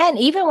 Yeah. And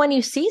even when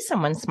you see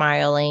someone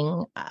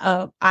smiling,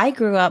 I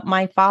grew up,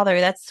 my father,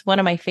 that's one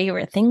of my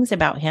favorite things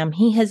about him.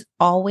 He has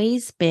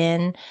always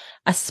been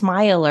a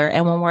smiler.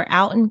 And when we're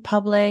out in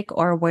public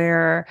or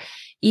we're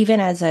even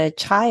as a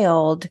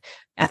child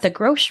at the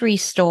grocery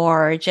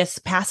store,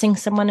 just passing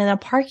someone in a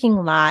parking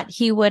lot,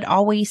 he would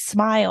always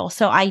smile.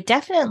 So I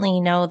definitely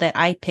know that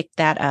I picked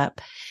that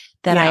up.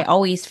 That I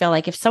always feel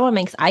like if someone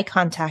makes eye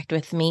contact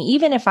with me,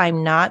 even if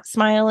I'm not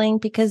smiling,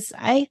 because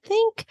I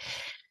think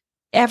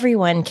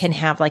everyone can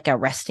have like a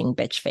resting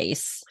bitch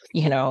face,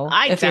 you know.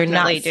 I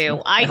definitely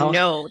do. I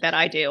know that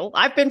I do.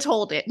 I've been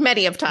told it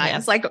many of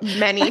times, like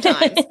many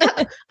times.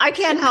 I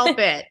can't help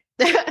it.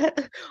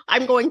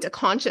 I'm going to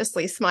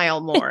consciously smile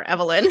more,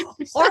 Evelyn.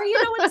 Or,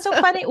 you know, what's so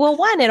funny? Well,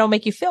 one, it'll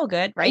make you feel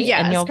good, right?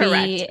 Yes, and you'll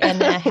correct. be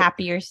in a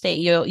happier state.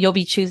 You'll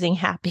be choosing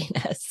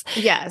happiness.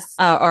 Yes.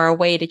 Or a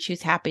way to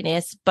choose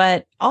happiness.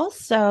 But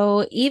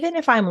also, even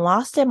if I'm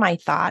lost in my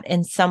thought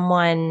and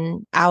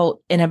someone out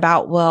and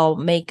about will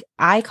make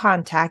eye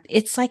contact,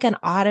 it's like an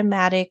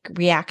automatic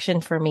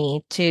reaction for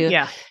me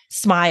to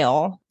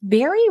smile.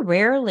 Very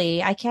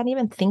rarely, I can't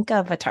even think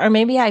of a time, or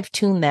maybe I've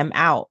tuned them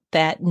out,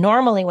 that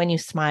normally when you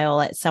smile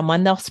at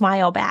someone, they'll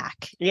smile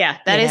back. Yeah,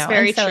 that is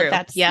very true.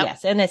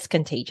 Yes, and it's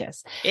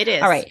contagious. It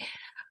is. All right.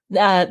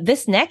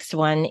 This next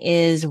one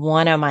is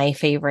one of my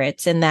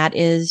favorites, and that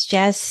is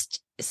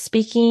just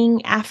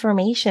speaking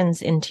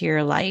affirmations into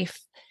your life.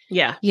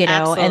 Yeah, you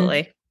know,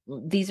 absolutely.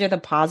 And these are the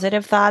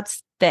positive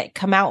thoughts that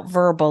come out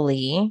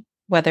verbally,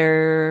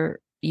 whether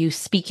you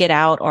speak it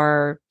out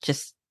or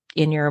just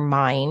in your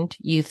mind,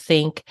 you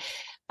think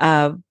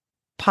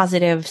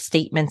positive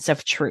statements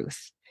of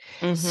truth.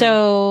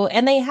 So,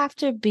 and they have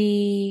to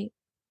be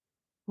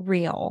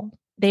real.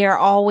 They are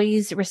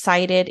always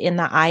recited in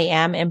the I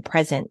am and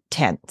present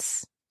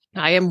tense.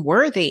 I am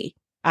worthy.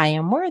 I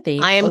am worthy.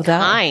 I am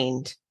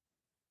kind.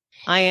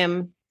 I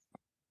am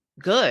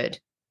good.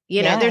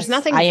 You know, there's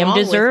nothing wrong. I am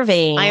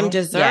deserving. I am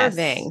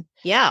deserving. Yes.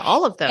 Yeah,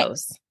 all of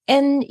those.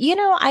 And, you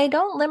know, I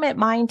don't limit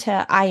mine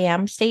to I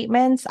am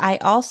statements.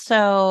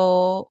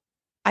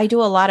 I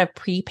do a lot of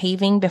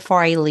pre-paving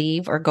before I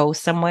leave or go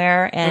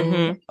somewhere.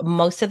 And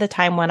most of the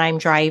time when I'm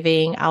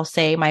driving, I'll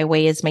say my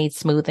way is made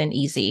smooth and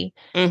easy.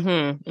 You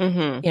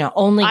know,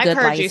 only good lies ahead. I've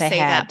heard you say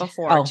that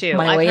before too.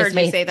 I've heard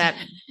you say that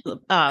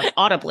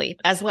audibly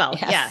as well.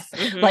 Yes.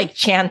 Like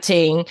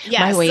chanting,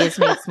 my way is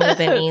made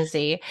smooth and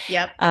easy.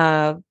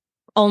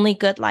 Only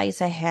good lies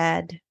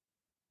ahead.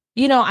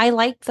 You know, I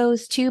like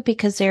those too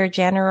because they're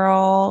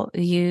general.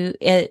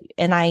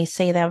 And I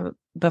say them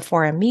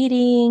before a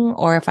meeting,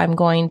 or if I'm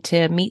going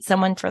to meet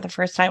someone for the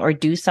first time or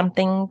do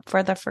something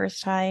for the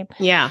first time.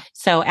 Yeah.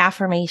 So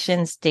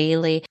affirmations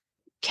daily.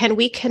 Can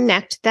we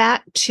connect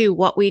that to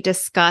what we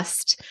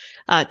discussed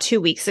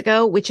 2 weeks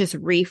ago, which is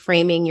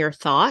reframing your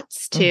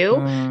thoughts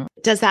too?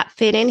 Does that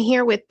fit in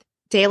here with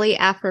daily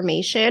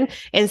affirmation?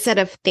 Instead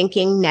of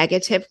thinking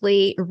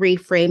negatively,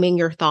 reframing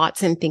your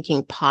thoughts and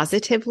thinking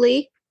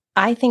positively?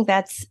 I think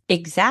that's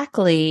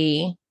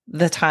exactly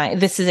the time.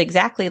 This is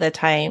exactly the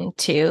time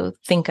to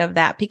think of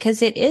that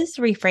because it is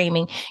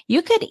reframing.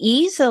 You could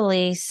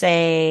easily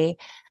say,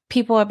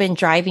 people have been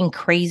driving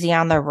crazy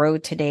on the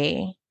road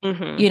today,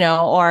 you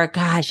know, or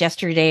gosh,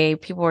 yesterday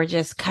people were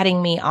just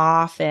cutting me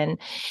off and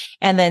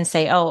then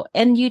say, oh,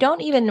 and you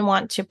don't even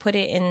want to put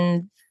it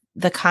in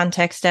the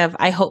context of,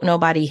 I hope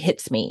nobody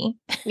hits me.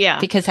 Yeah.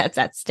 Because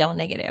that's still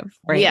negative.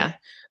 Right? Yeah.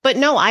 But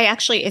no,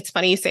 it's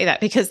funny you say that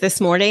because this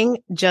morning,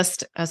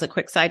 just as a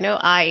quick side note,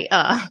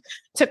 I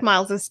took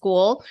Miles to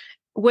school,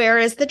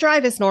 whereas the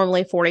drive is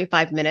normally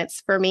 45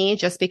 minutes for me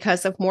just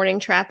because of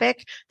morning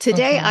traffic.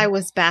 Today, I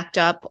was backed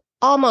up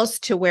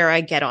almost to where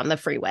I get on the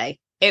freeway.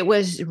 It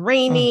was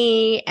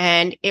rainy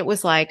and it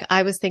was like,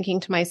 I was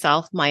thinking to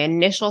myself, my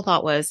initial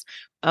thought was,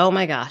 oh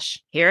my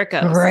gosh, here it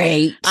goes.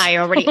 Great.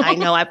 I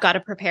know I've got to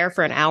prepare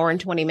for an hour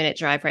and 20-minute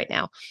drive right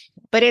now.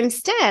 But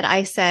instead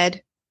I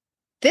said,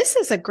 this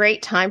is a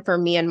great time for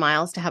me and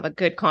Miles to have a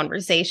good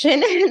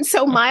conversation. And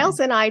so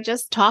Miles and I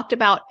just talked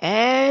about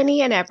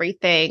any and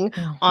everything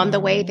on the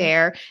way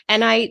there.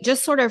 And I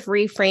just sort of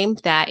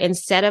reframed that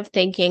instead of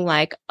thinking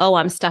like, oh,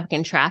 I'm stuck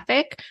in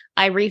traffic.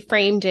 I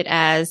reframed it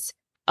as,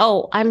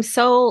 oh, I'm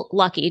so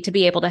lucky to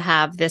be able to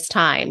have this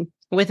time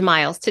with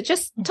Miles to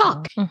just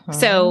talk.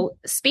 So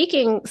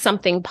speaking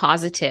something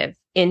positive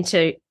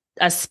into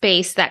a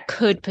space that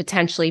could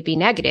potentially be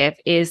negative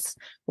is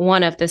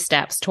one of the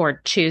steps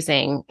toward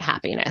choosing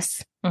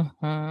happiness.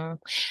 Mm-hmm.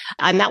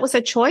 And that was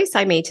a choice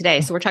I made today.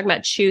 So we're talking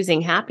about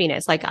choosing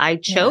happiness. Like I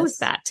chose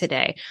that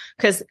today,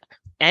 because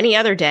any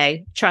other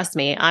day, trust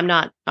me, I'm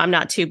not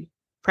too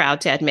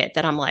proud to admit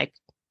that I'm like,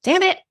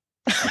 damn it.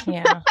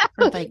 Yeah.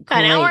 Like,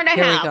 an hour and a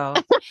here half. We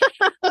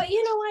go. But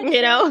you know what?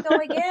 You know, go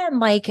again.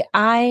 Like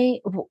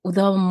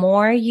the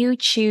more you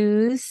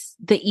choose,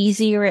 the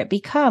easier it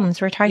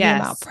becomes. We're talking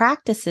about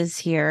practices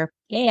here.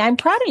 Yay, I'm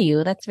proud of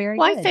you. That's very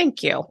good. Why,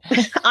 thank you.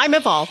 I'm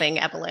evolving,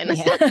 Evelyn.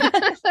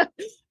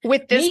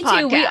 With this Me podcast.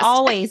 too. We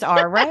always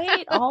are,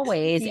 right?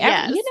 Always.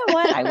 Yes. You know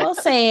what? I will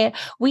say,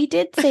 we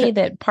did say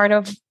that part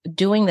of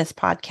doing this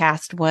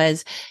podcast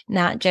was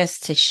not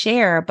just to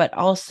share, but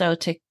also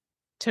to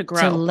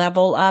grow, to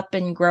level up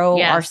and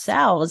grow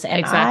ourselves.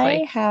 And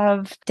I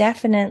have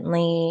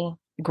definitely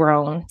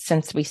grown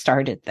since we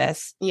started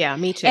this. Yeah,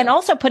 me too. And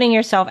also putting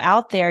yourself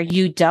out there,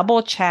 you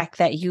double check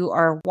that you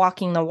are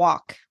walking the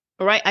walk.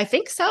 Right. I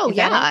think so.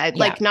 Yeah.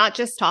 Like not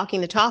just talking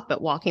the talk,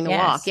 but walking the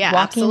walk. Yeah,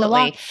 walking absolutely. The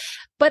walk.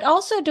 But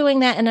also doing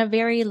that in a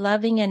very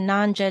loving and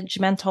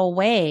non-judgmental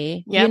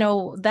way. Yep. You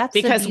know, that's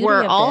because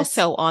we're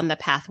also on the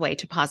pathway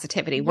to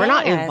positivity. We're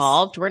not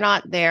evolved. We're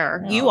not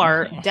there. No. You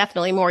are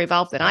definitely more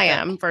evolved than I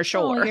am, for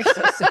sure. Oh, you're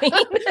so sweet.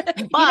 But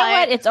you know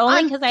what? It's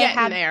only because I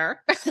had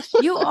there.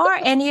 You are.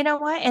 And you know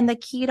what? And the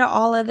key to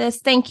all of this,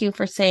 thank you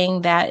for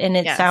saying that. And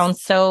it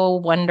sounds so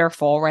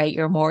wonderful, right?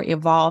 You're more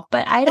evolved.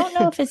 But I don't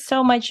know if it's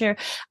so much you're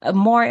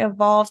more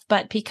evolved,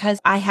 but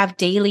because I have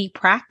daily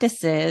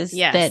practices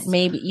that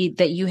maybe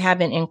that you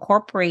haven't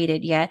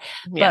incorporated yet.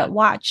 But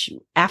watch,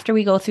 after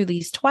we go through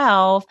these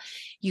 12,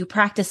 you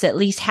practice at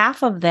least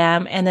half of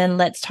them. And then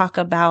let's talk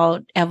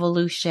about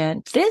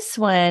evolution. This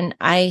one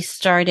I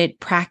started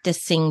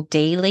practicing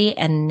daily,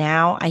 and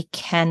now I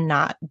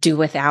cannot do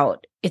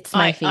without. It's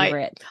my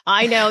favorite.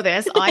 I know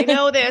this. I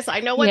know this.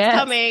 I know what's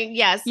coming.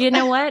 Yes. You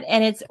know what?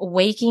 And it's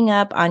waking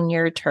up on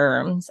your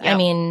terms. Yep. I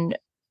mean,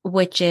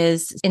 which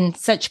is in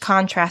such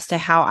contrast to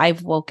how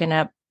I've woken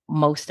up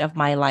most of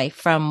my life,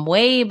 from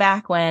way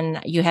back when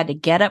you had to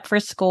get up for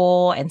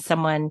school and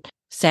someone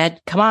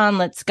said, come on,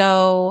 let's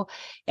go.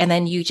 And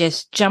then you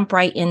just jump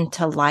right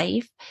into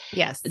life.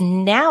 Yes.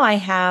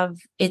 Now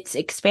it's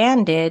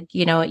expanded.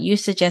 You know, it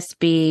used to just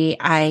be,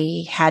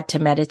 I had to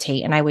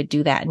meditate and I would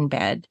do that in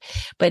bed.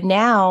 But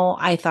now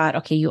I thought,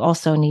 okay, you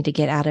also need to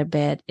get out of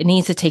bed. It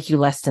needs to take you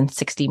less than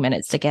 60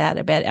 minutes to get out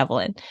of bed,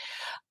 Evelyn.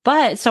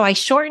 But so I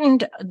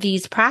shortened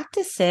these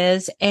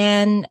practices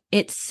and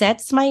it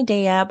sets my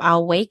day up.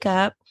 I'll wake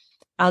up.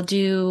 I'll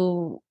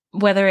do,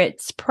 whether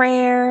it's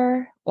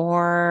prayer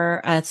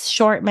or a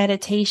short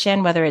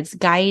meditation, whether it's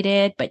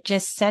guided, but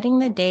just setting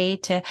the day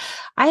to,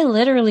 I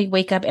literally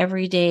wake up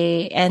every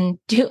day and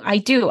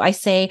I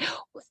say,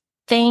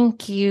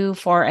 thank you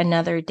for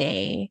another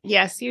day.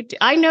 Yes, you do.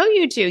 I know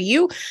you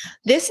do.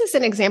 This is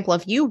an example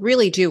of, you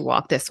really do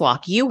walk this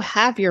walk. You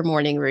have your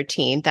morning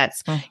routine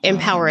that's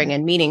empowering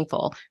and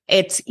meaningful.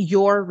 It's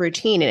your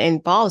routine. It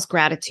involves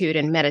gratitude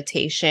and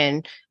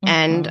meditation.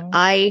 And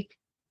I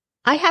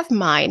have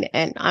mine,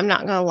 and I'm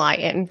not going to lie,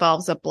 it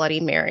involves a Bloody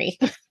Mary.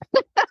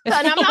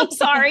 And I'm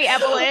sorry,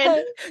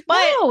 Evelyn,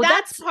 but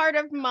that's part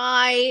of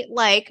my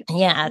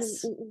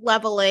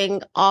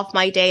leveling off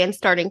my day and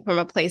starting from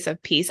a place of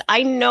peace.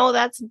 I know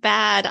that's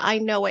bad. I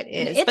know it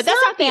is, but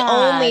that's not the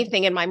only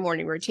thing in my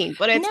morning routine,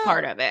 but it's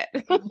part of it.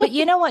 But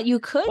you know what you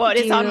could do?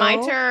 It's on my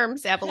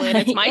terms, Evelyn.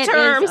 It's my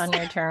terms. It is on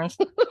your terms.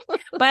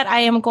 But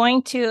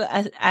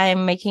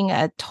I'm making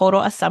a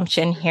total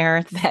assumption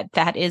here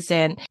that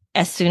isn't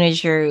as soon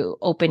as you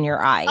open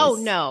your eyes. Oh,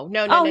 no.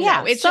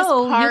 It's just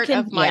part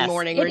of my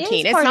morning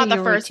routine. It's not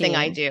the first thing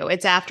I do.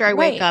 It's after I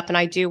wake up and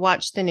I do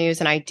watch the news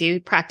and I do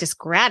practice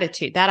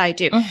gratitude. That I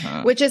do,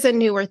 which is a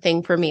newer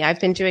thing for me. I've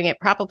been doing it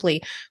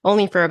probably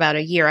only for about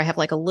a year. I have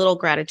like a little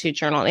gratitude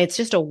journal. It's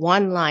just a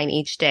one line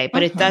each day,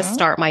 but it does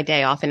start my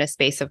day off in a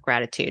space of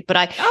gratitude. But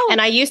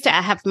I used to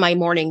have my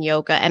morning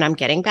yoga, and I'm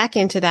getting back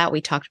into that. We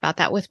talked about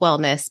that with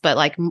wellness, but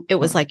like it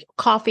was like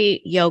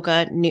coffee,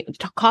 yoga,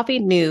 coffee,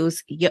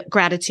 news,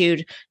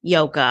 gratitude,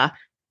 yoga,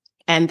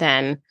 and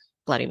then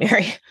Bloody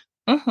Mary.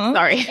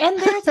 Sorry. And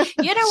there's,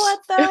 you know what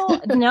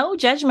though? No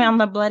judgment on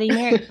the Bloody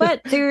Mary,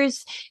 but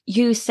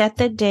you set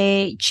the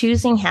day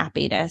choosing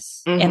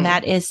happiness, and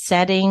that is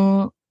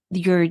setting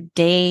your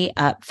day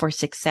up for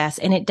success.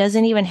 And it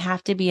doesn't even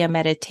have to be a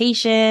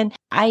meditation.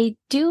 I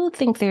do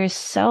think there's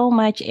so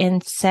much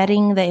in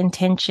setting the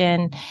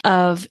intention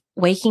of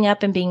waking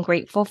up and being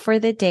grateful for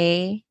the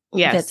day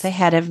that's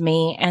ahead of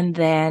me, and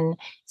then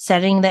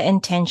setting the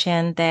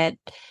intention that,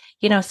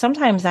 you know,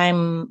 sometimes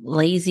I'm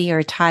lazy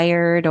or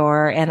tired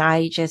and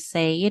I just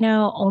say, you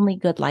know, only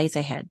good lies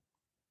ahead.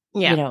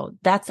 Yeah. You know,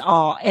 that's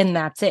all. And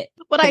that's it.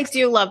 But I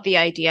do love the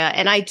idea.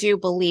 And I do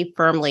believe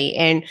firmly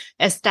in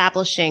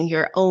establishing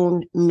your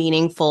own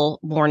meaningful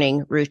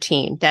morning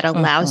routine that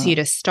allows you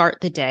to start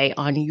the day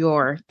on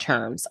your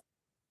terms.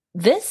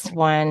 This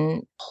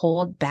one,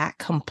 hold back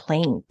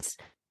complaints.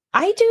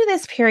 I do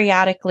this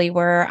periodically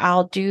where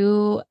I'll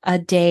do a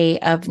day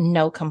of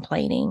no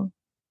complaining.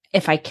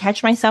 If I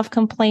catch myself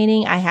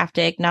complaining, I have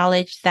to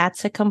acknowledge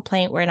that's a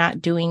complaint. We're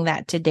not doing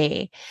that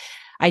today.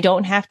 I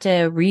don't have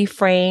to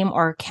reframe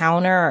or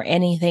counter or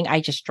anything.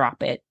 I just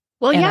drop it.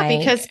 Well, yeah,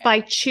 because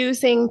by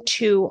choosing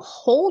to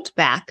hold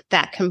back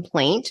that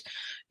complaint,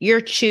 you're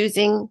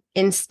choosing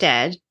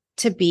instead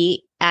to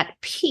be at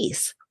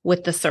peace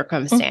with the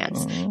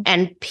circumstance.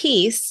 And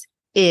peace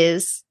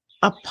is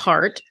a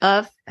part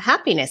of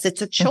happiness.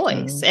 It's a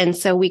choice. And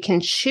so we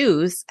can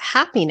choose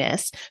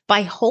happiness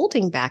by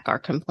holding back our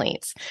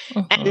complaints.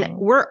 And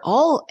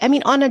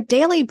on a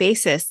daily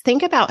basis,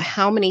 think about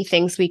how many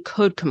things we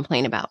could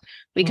complain about.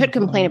 We could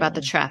complain about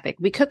the traffic.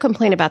 We could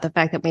complain about the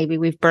fact that maybe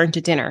we've burned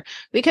a dinner.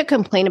 We could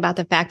complain about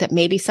the fact that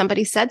maybe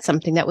somebody said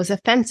something that was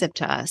offensive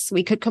to us.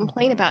 We could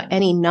complain about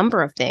any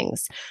number of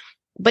things.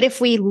 But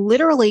if we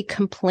literally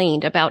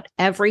complained about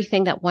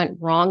everything that went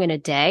wrong in a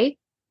day,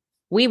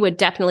 we would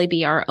definitely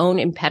be our own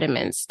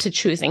impediments to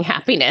choosing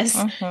happiness.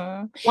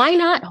 Why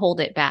not hold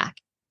it back?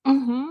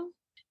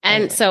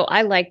 And so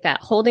I like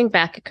that, holding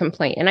back a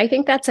complaint. And I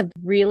think that's a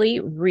really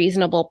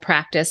reasonable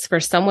practice for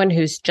someone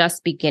who's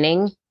just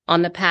beginning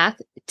on the path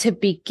to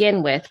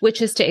begin with,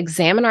 which is to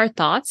examine our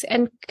thoughts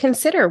and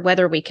consider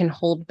whether we can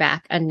hold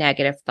back a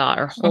negative thought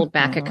or hold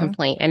back a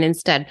complaint and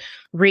instead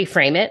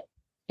reframe it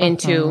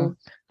into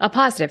a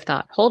positive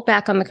thought. Hold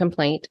back on the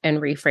complaint and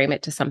reframe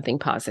it to something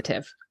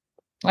positive.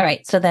 All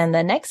right. So then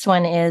the next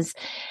one is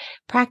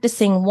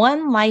practicing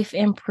one life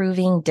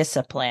improving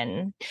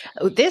discipline.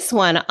 This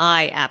one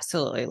I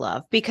absolutely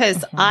love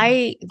because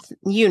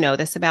you know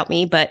this about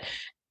me, but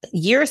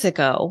years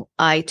ago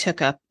I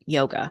took up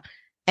yoga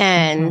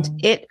and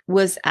it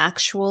was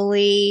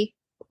actually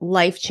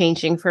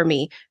life-changing for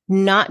me,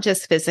 not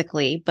just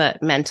physically,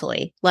 but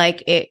mentally.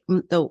 Like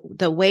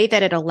the way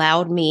that it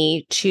allowed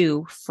me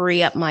to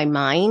free up my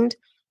mind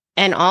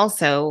and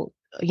also,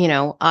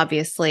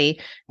 obviously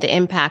the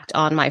impact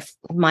on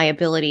my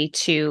ability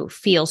to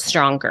feel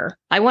stronger.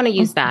 I want to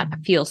use that,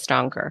 feel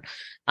stronger,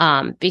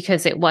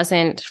 because it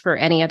wasn't for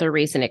any other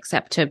reason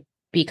except to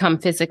become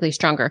physically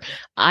stronger.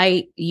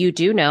 You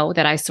do know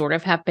that I sort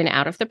of have been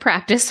out of the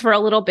practice for a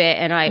little bit.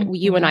 And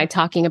you and I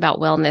talking about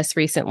wellness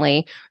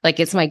recently, like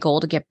it's my goal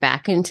to get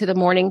back into the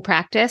morning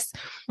practice,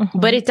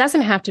 but it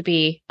doesn't have to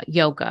be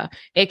yoga.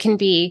 It can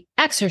be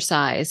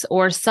exercise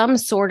or some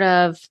sort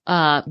of,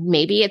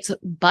 maybe it's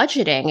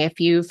budgeting if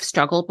you've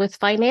struggled with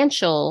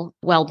financial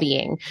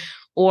well-being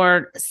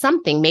or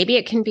something. Maybe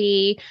it can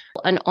be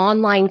an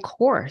online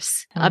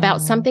course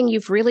about something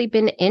you've really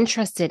been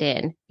interested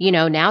in.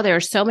 Now there are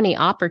so many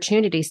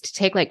opportunities to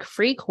take like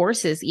free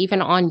courses,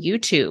 even on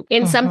YouTube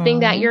in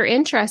something that you're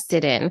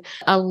interested in,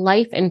 a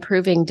life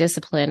improving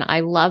discipline.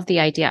 I love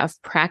the idea of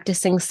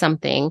practicing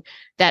something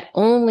that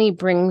only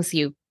brings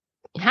you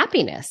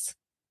happiness.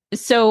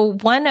 So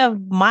one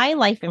of my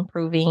life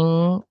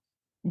improving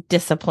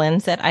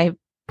disciplines that I've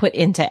put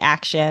into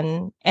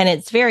action, and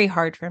it's very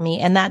hard for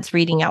me, and that's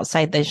reading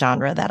outside the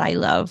genre that I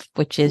love,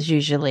 which is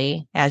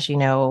usually, as you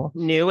know,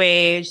 new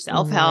age,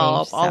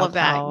 self-help, all of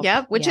that.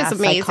 Yep, which is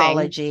amazing.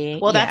 Psychology.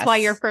 Well, that's why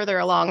you're further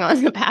along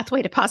on the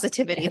pathway to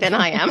positivity than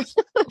I am,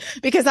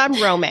 because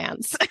I'm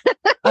romance.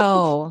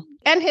 And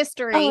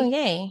history. Oh,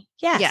 yay.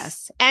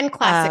 Yes. And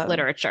classic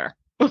literature.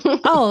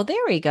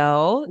 There we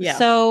go. Yeah.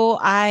 So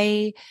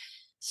I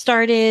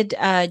started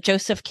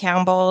Joseph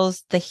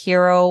Campbell's The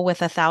Hero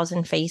with a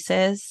Thousand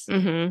Faces.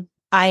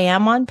 I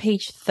am on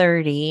page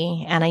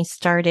 30 and I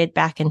started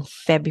back in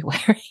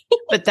February.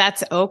 But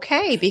that's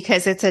okay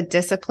because it's a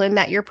discipline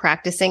that you're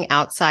practicing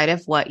outside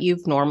of what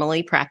you've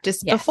normally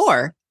practiced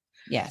before.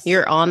 Yes.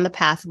 You're on the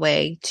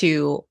pathway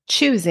to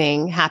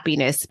choosing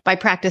happiness by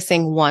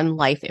practicing one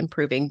life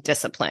improving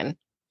discipline.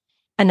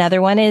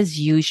 Another one is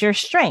use your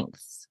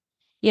strengths.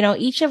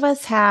 Each of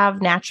us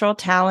have natural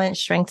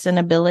talents, strengths, and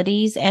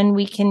abilities, and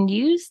we can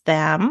use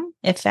them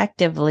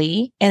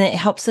effectively. And it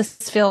helps us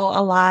feel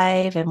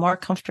alive and more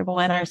comfortable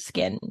in our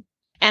skin.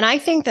 And I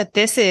think that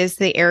this is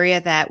the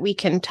area that we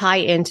can tie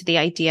into the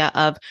idea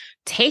of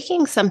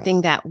taking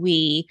something that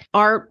we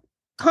are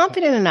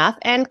confident enough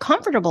and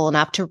comfortable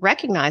enough to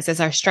recognize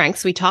as our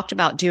strengths. We talked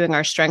about doing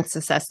our strengths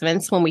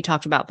assessments when we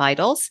talked about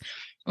vitals.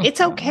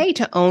 It's okay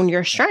to own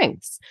your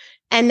strengths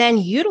and then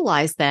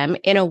utilize them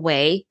in a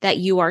way that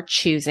you are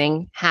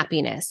choosing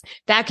happiness.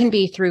 That can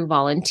be through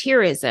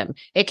volunteerism.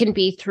 It can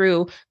be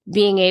through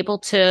being able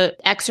to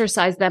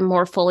exercise them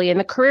more fully in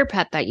the career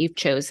path that you've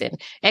chosen.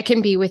 It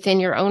can be within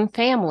your own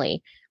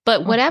family.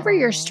 But whatever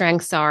your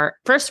strengths are,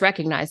 first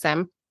recognize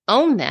them,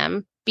 own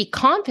them, be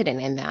confident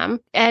in them,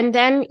 and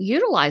then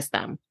utilize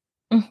them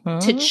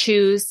to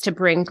choose to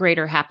bring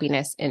greater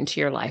happiness into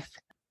your life.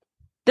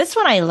 This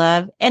one I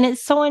love, and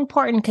it's so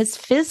important because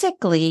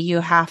physically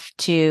you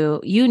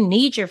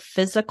need your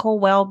physical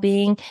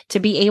well-being to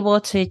be able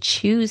to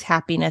choose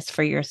happiness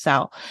for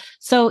yourself.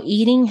 So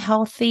eating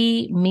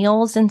healthy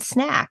meals and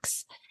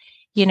snacks,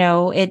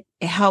 it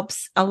it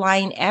helps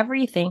align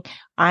everything.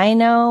 I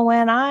know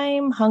when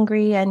I'm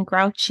hungry and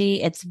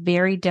grouchy, it's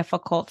very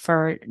difficult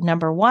for,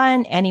 number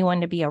one,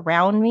 anyone to be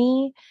around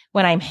me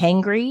when I'm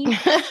hangry.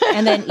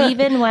 And then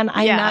even when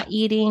I'm not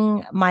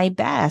eating my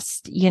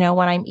best, when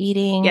I'm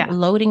eating,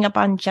 loading up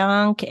on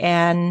junk,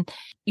 and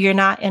you're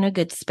not in a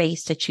good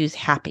space to choose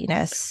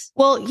happiness.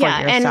 Well, yeah.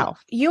 And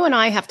you and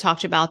I have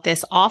talked about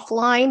this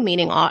offline,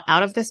 meaning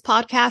out of this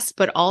podcast,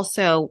 but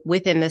also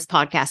within this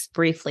podcast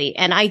briefly.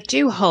 And I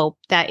do hope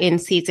that in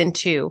season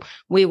 2,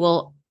 we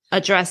will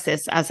address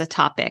this as a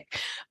topic.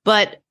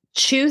 But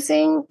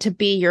choosing to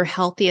be your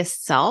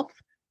healthiest self,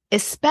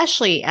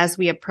 especially as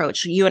we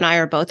approach, you and I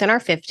are both in our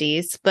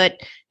 50s,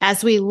 but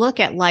as we look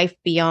at life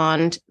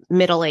beyond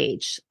middle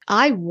age,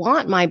 I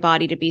want my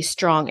body to be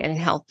strong and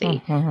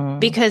healthy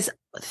because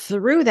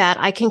through that,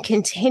 I can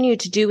continue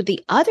to do the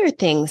other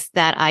things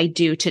that I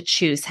do to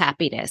choose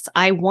happiness.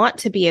 I want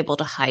to be able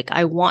to hike.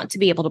 I want to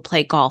be able to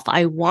play golf.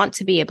 I want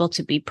to be able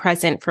to be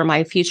present for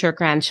my future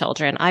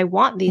grandchildren. I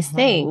want these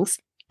things.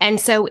 And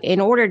so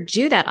in order to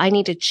do that, I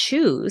need to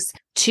choose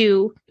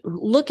to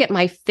look at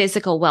my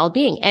physical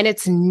well-being. And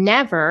it's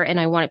never, and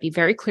I want to be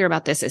very clear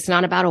about this, it's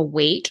not about a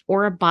weight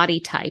or a body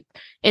type.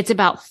 It's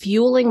about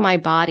fueling my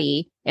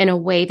body in a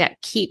way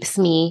that keeps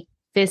me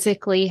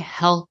physically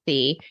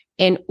healthy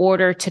in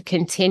order to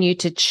continue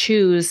to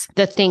choose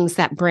the things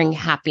that bring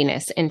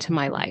happiness into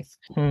my life.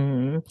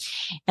 And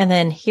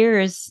then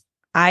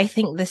I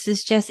think this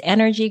is just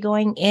energy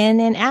going in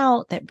and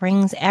out that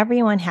brings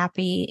everyone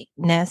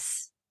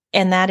happiness.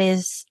 And that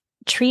is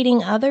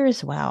treating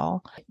others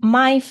well.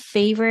 My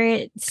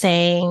favorite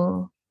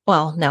saying,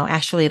 well, no,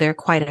 actually, there are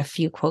quite a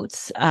few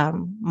quotes,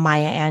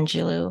 Maya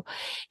Angelou.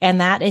 And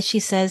that is, she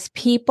says,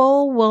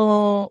 people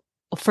will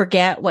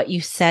forget what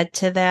you said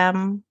to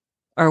them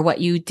or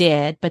what you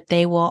did, but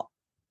they will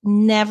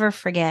never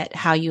forget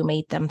how you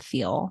made them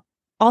feel.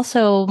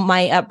 Also,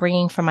 my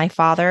upbringing from my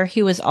father,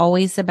 he was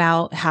always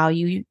about how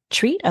you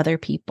treat other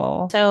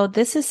people. So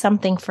this is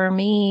something for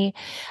me.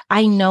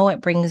 I know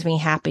it brings me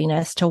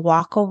happiness to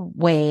walk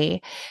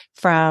away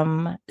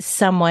from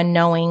someone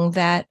knowing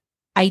that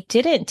I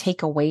didn't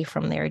take away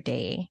from their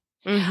day.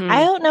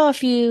 I don't know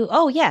if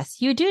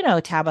yes, you do know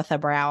Tabitha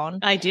Brown.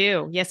 I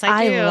do. Yes,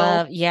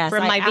 I do.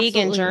 From my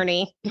vegan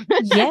journey.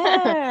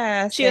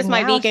 Yes. She is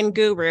my vegan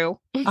guru.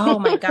 Oh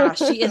my gosh.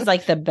 She is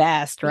like the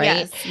best, right?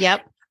 Yes.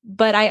 Yep.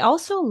 But I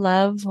also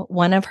love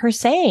one of her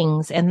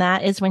sayings, and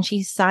that is when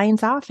she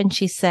signs off and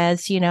she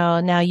says,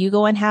 now you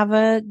go and have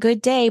a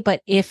good day,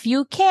 but if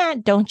you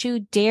can't, don't you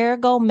dare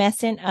go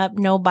messing up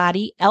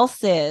nobody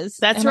else's.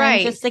 That's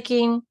right. I'm just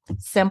thinking,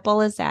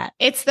 simple as that.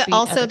 It's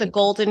also the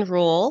golden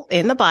rule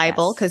in the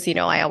Bible, because,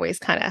 I always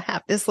kind of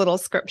have this little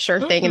scripture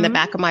thing in the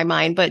back of my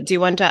mind, but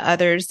do unto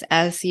others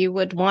as you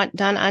would want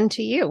done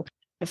unto you.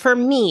 For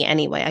me,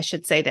 anyway, I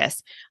should say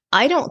this.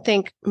 I don't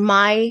think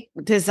my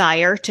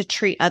desire to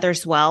treat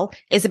others well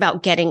is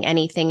about getting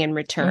anything in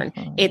return.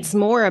 It's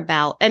more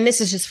about, and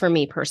this is just for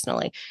me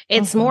personally,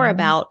 it's more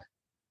about,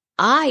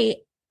 I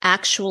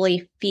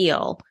actually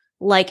feel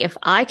like if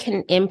I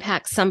can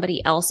impact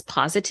somebody else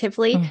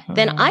positively,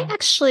 then I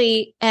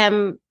actually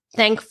am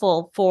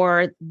thankful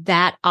for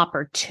that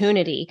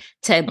opportunity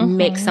to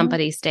make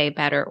somebody's day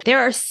better. There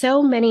are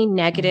so many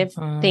negative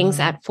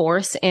things at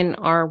force in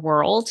our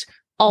world.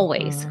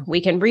 Always.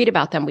 We can read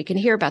about them. We can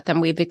hear about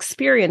them. We've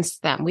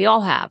experienced them. We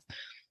all have.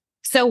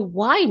 So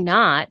why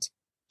not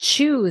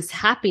choose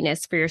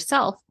happiness for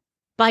yourself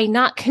by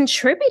not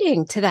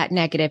contributing to that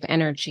negative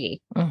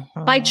energy,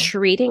 by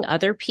treating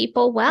other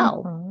people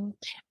well?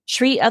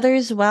 Treat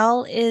others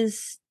well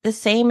is the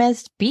same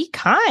as be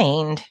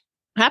kind.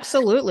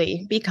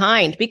 Absolutely. Be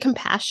kind, be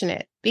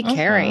compassionate, be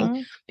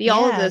caring, be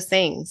all of those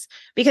things,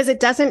 because it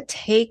doesn't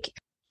take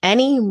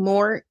any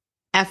more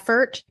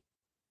effort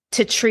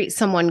to treat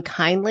someone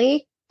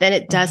kindly than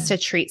it does to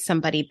treat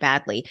somebody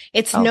badly.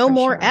 It's no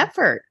more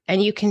effort,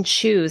 and you can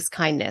choose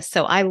kindness.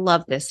 So I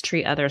love this,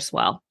 treat others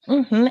well.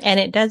 And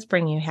it does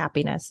bring you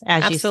happiness,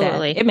 as you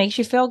said. It makes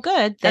you feel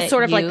good. That's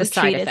sort of like the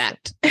side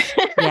effect.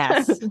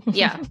 Yes.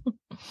 Yeah.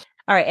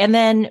 All right. And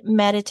then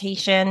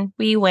meditation,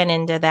 we went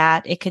into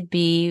that. It could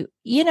be,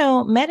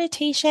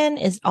 meditation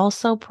is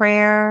also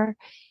prayer,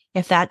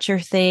 if that's your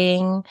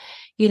thing.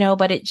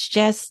 But it's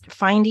just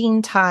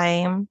finding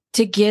time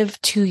to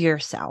give to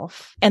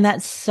yourself. And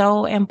that's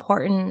so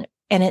important.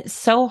 And it's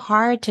so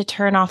hard to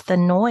turn off the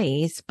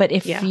noise. But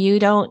if you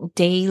don't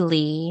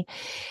daily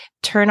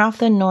turn off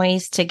the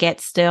noise to get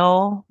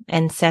still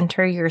and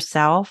center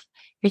yourself,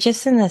 you're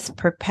just in this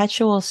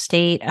perpetual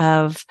state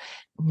of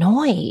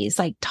noise,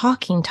 like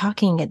talking.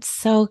 It's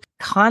so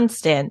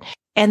constant.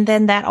 And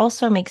then that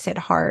also makes it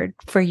hard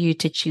for you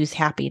to choose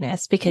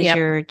happiness because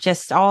you're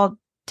just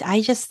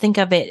I just think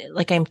of it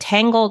like I'm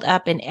tangled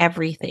up in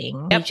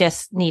everything. You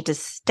just need to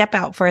step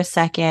out for a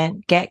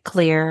second, get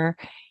clear,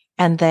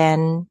 and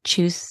then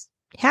choose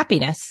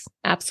happiness.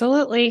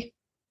 Absolutely.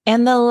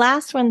 And the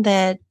last one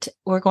that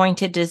we're going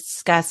to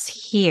discuss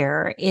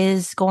here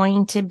is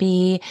going to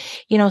be,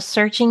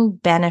 searching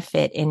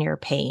benefit in your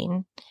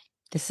pain.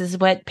 This is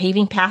what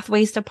Paving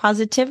Pathways to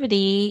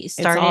Positivity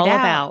started all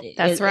out. About.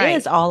 That's right. It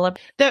is all about.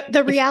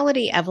 The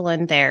reality,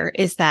 Evelyn, there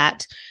is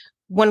that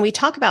when we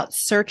talk about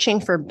searching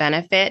for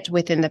benefit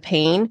within the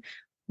pain,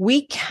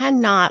 we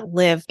cannot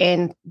live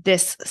in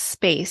this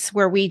space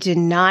where we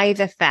deny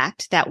the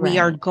fact that we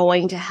are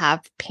going to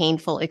have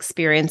painful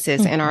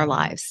experiences in our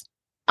lives.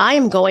 I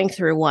am going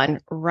through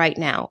one right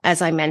now,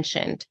 as I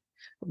mentioned.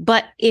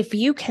 But if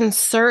you can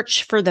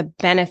search for the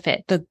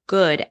benefit, the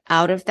good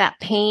out of that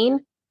pain,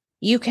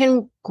 you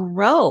can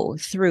grow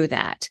through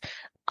that.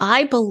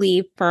 I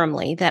believe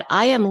firmly that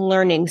I am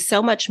learning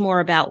so much more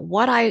about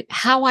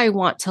how I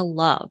want to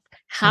love,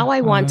 how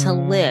I want to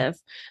live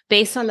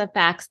based on the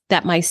fact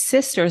that my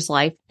sister's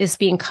life is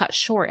being cut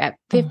short at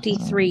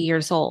 53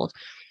 years old.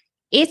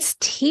 It's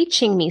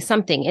teaching me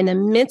something in the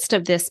midst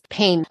of this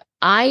pain.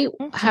 I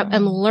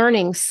am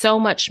learning so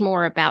much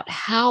more about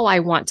how I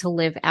want to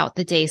live out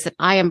the days that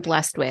I am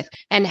blessed with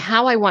and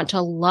how I want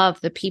to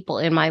love the people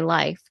in my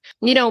life.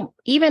 You know,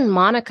 even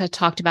Monica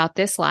talked about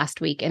this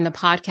last week in the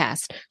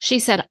podcast. She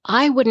said,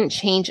 I wouldn't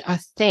change a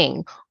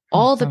thing.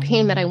 All the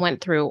pain that I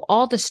went through,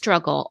 all the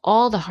struggle,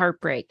 all the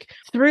heartbreak.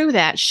 Through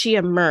that, she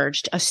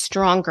emerged a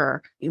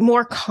stronger,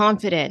 more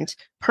confident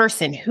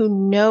person who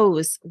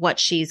knows what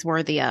she's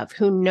worthy of,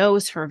 who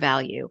knows her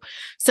value.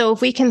 So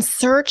if we can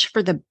search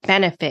for the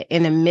benefit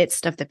in the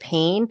midst of the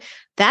pain,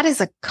 that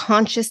is a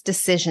conscious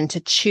decision to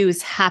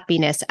choose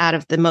happiness out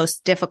of the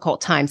most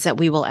difficult times that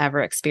we will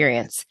ever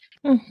experience.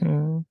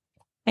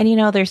 And, you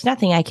know, there's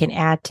nothing I can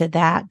add to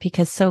that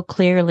because so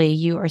clearly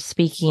you are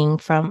speaking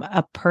from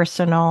a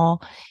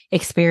personal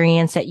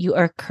experience that you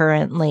are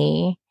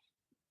currently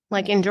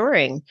like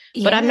enduring.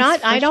 But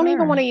I don't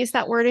even want to use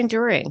that word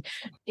enduring.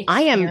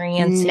 I am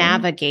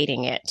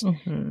navigating it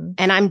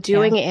and I'm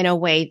doing it in a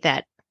way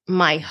that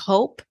my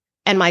hope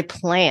and my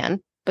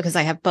plan, because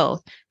I have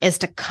both, is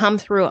to come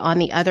through on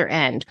the other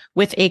end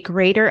with a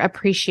greater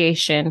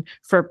appreciation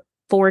for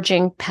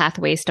forging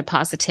pathways to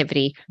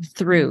positivity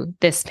through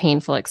this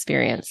painful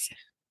experience.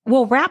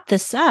 We'll wrap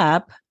this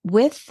up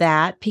with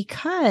that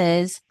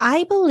because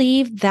I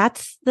believe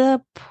that's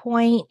the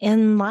point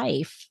in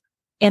life.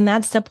 And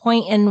that's the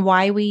point in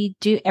why we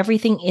do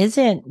everything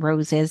isn't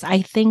roses.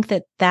 I think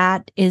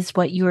that is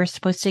what you are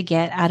supposed to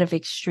get out of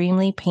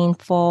extremely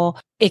painful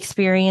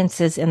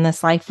experiences in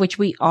this life, which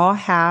we all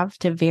have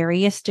to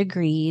various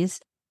degrees.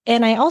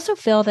 And I also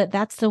feel that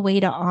that's the way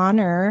to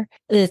honor,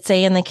 let's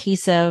say in the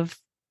case of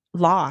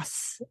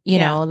loss,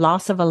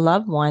 loss of a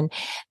loved one.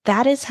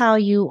 That is how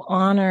you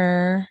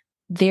honor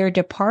their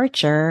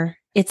departure.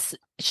 It's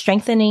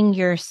strengthening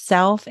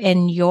yourself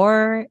and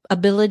your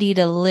ability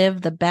to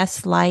live the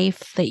best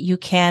life that you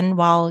can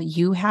while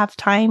you have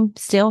time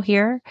still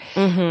here,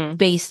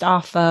 based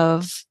off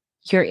of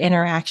your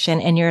interaction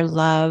and your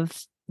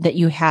love that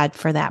you had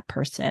for that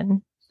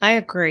person. I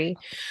agree.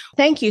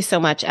 Thank you so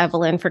much,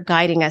 Evelyn, for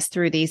guiding us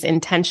through these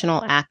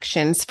intentional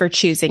actions for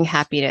choosing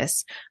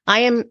happiness. I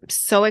am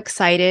so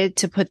excited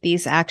to put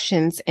these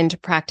actions into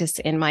practice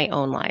in my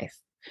own life.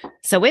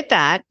 So with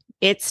that,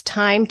 it's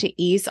time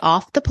to ease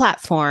off the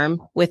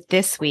platform with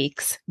this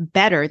week's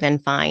Better Than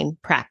Fine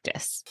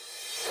practice.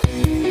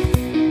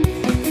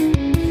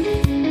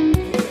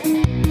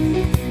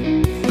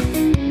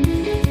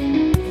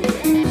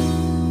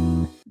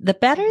 The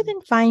Better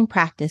Than Fine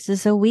practice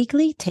is a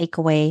weekly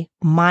takeaway,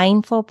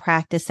 mindful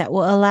practice that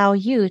will allow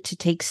you to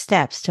take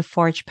steps to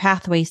forge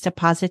pathways to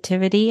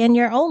positivity in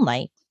your own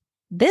life.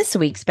 This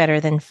week's Better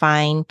Than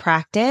Fine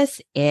practice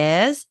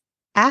is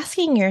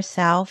asking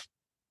yourself,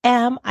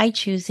 am I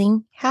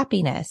choosing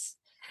happiness?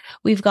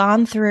 We've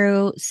gone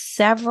through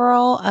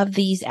several of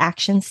these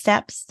action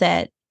steps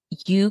that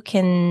you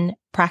can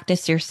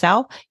practice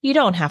yourself. You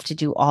don't have to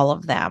do all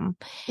of them.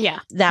 Yeah,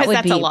 that's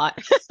a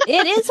lot.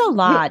 It is a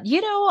lot.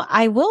 You know,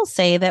 I will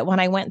say that when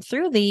I went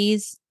through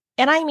these,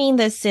 and I mean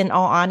this in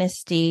all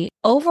honesty,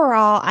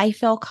 overall, I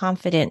feel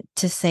confident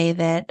to say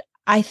that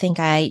I think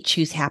I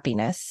choose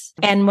happiness.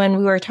 And when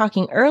we were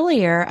talking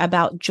earlier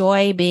about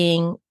joy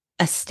being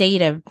a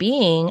state of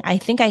being, I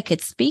think I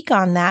could speak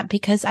on that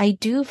because I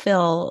do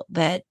feel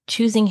that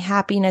choosing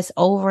happiness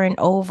over and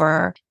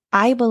over,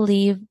 I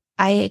believe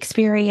I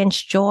experience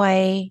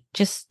joy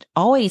just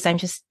always. I'm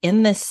just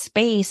in this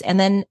space. And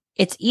then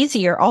it's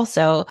easier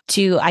also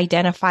to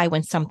identify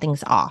when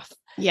something's off.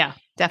 Yeah,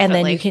 definitely.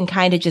 And then you can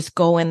kind of just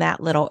go in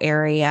that little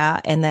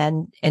area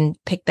and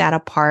pick that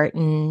apart.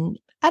 And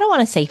I don't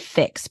want to say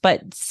fix,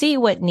 but see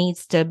what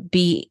needs to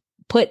be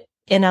put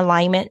in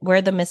alignment,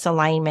 where the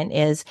misalignment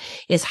is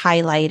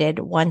highlighted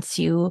once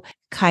you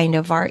kind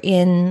of are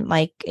in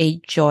like a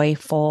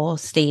joyful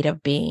state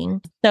of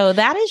being. So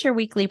that is your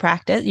weekly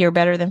practice, your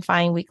Better Than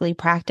Fine weekly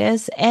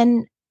practice.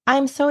 And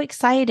I'm so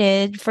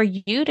excited for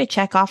you to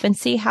check off and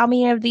see how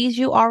many of these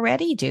you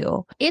already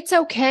do. It's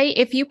okay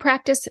if you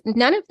practice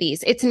none of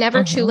these. It's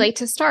never too late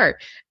to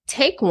start.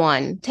 Take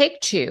one, take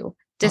two,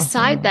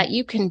 decide that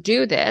you can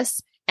do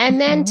this,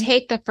 and then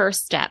take the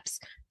first steps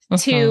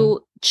to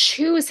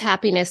choose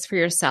happiness for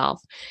yourself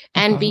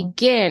and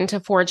begin to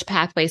forge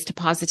pathways to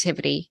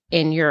positivity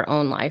in your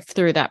own life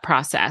through that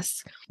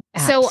process.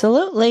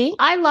 Absolutely. So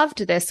I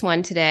loved this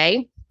one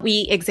today.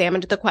 We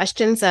examined the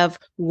questions of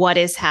what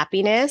is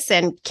happiness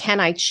and can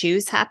I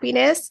choose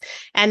happiness?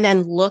 And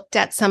then looked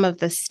at some of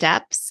the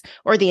steps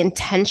or the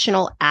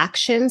intentional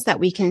actions that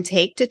we can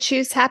take to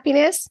choose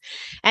happiness.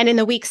 And in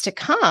the weeks to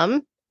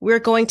come, we're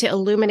going to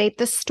illuminate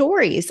the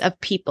stories of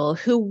people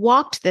who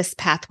walked this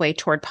pathway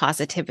toward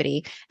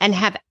positivity and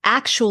have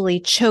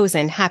actually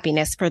chosen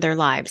happiness for their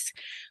lives.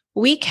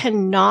 We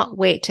cannot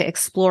wait to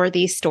explore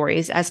these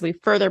stories as we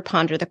further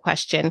ponder the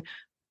question,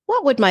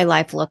 what would my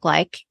life look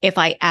like if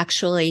I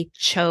actually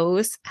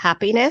chose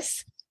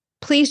happiness?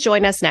 Please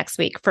join us next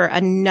week for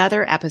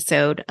another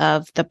episode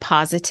of the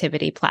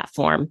Positivity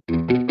Platform.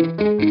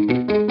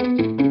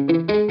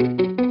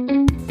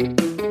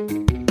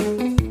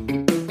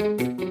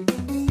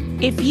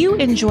 If you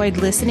enjoyed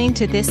listening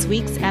to this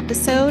week's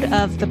episode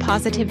of the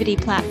Positivity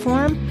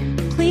Platform,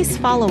 please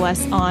follow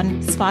us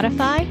on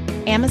Spotify,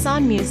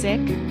 Amazon Music,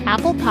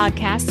 Apple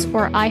Podcasts,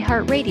 or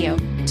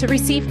iHeartRadio to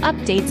receive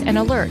updates and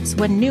alerts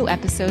when new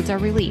episodes are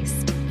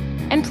released.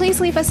 And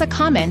please leave us a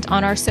comment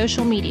on our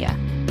social media,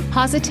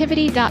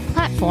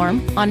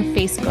 positivity.platform on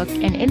Facebook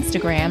and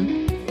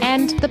Instagram,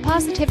 and the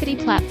Positivity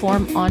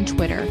Platform on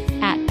Twitter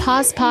at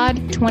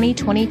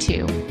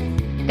PosPod2022.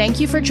 Thank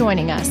you for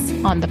joining us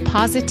on the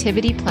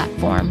Positivity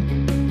Platform.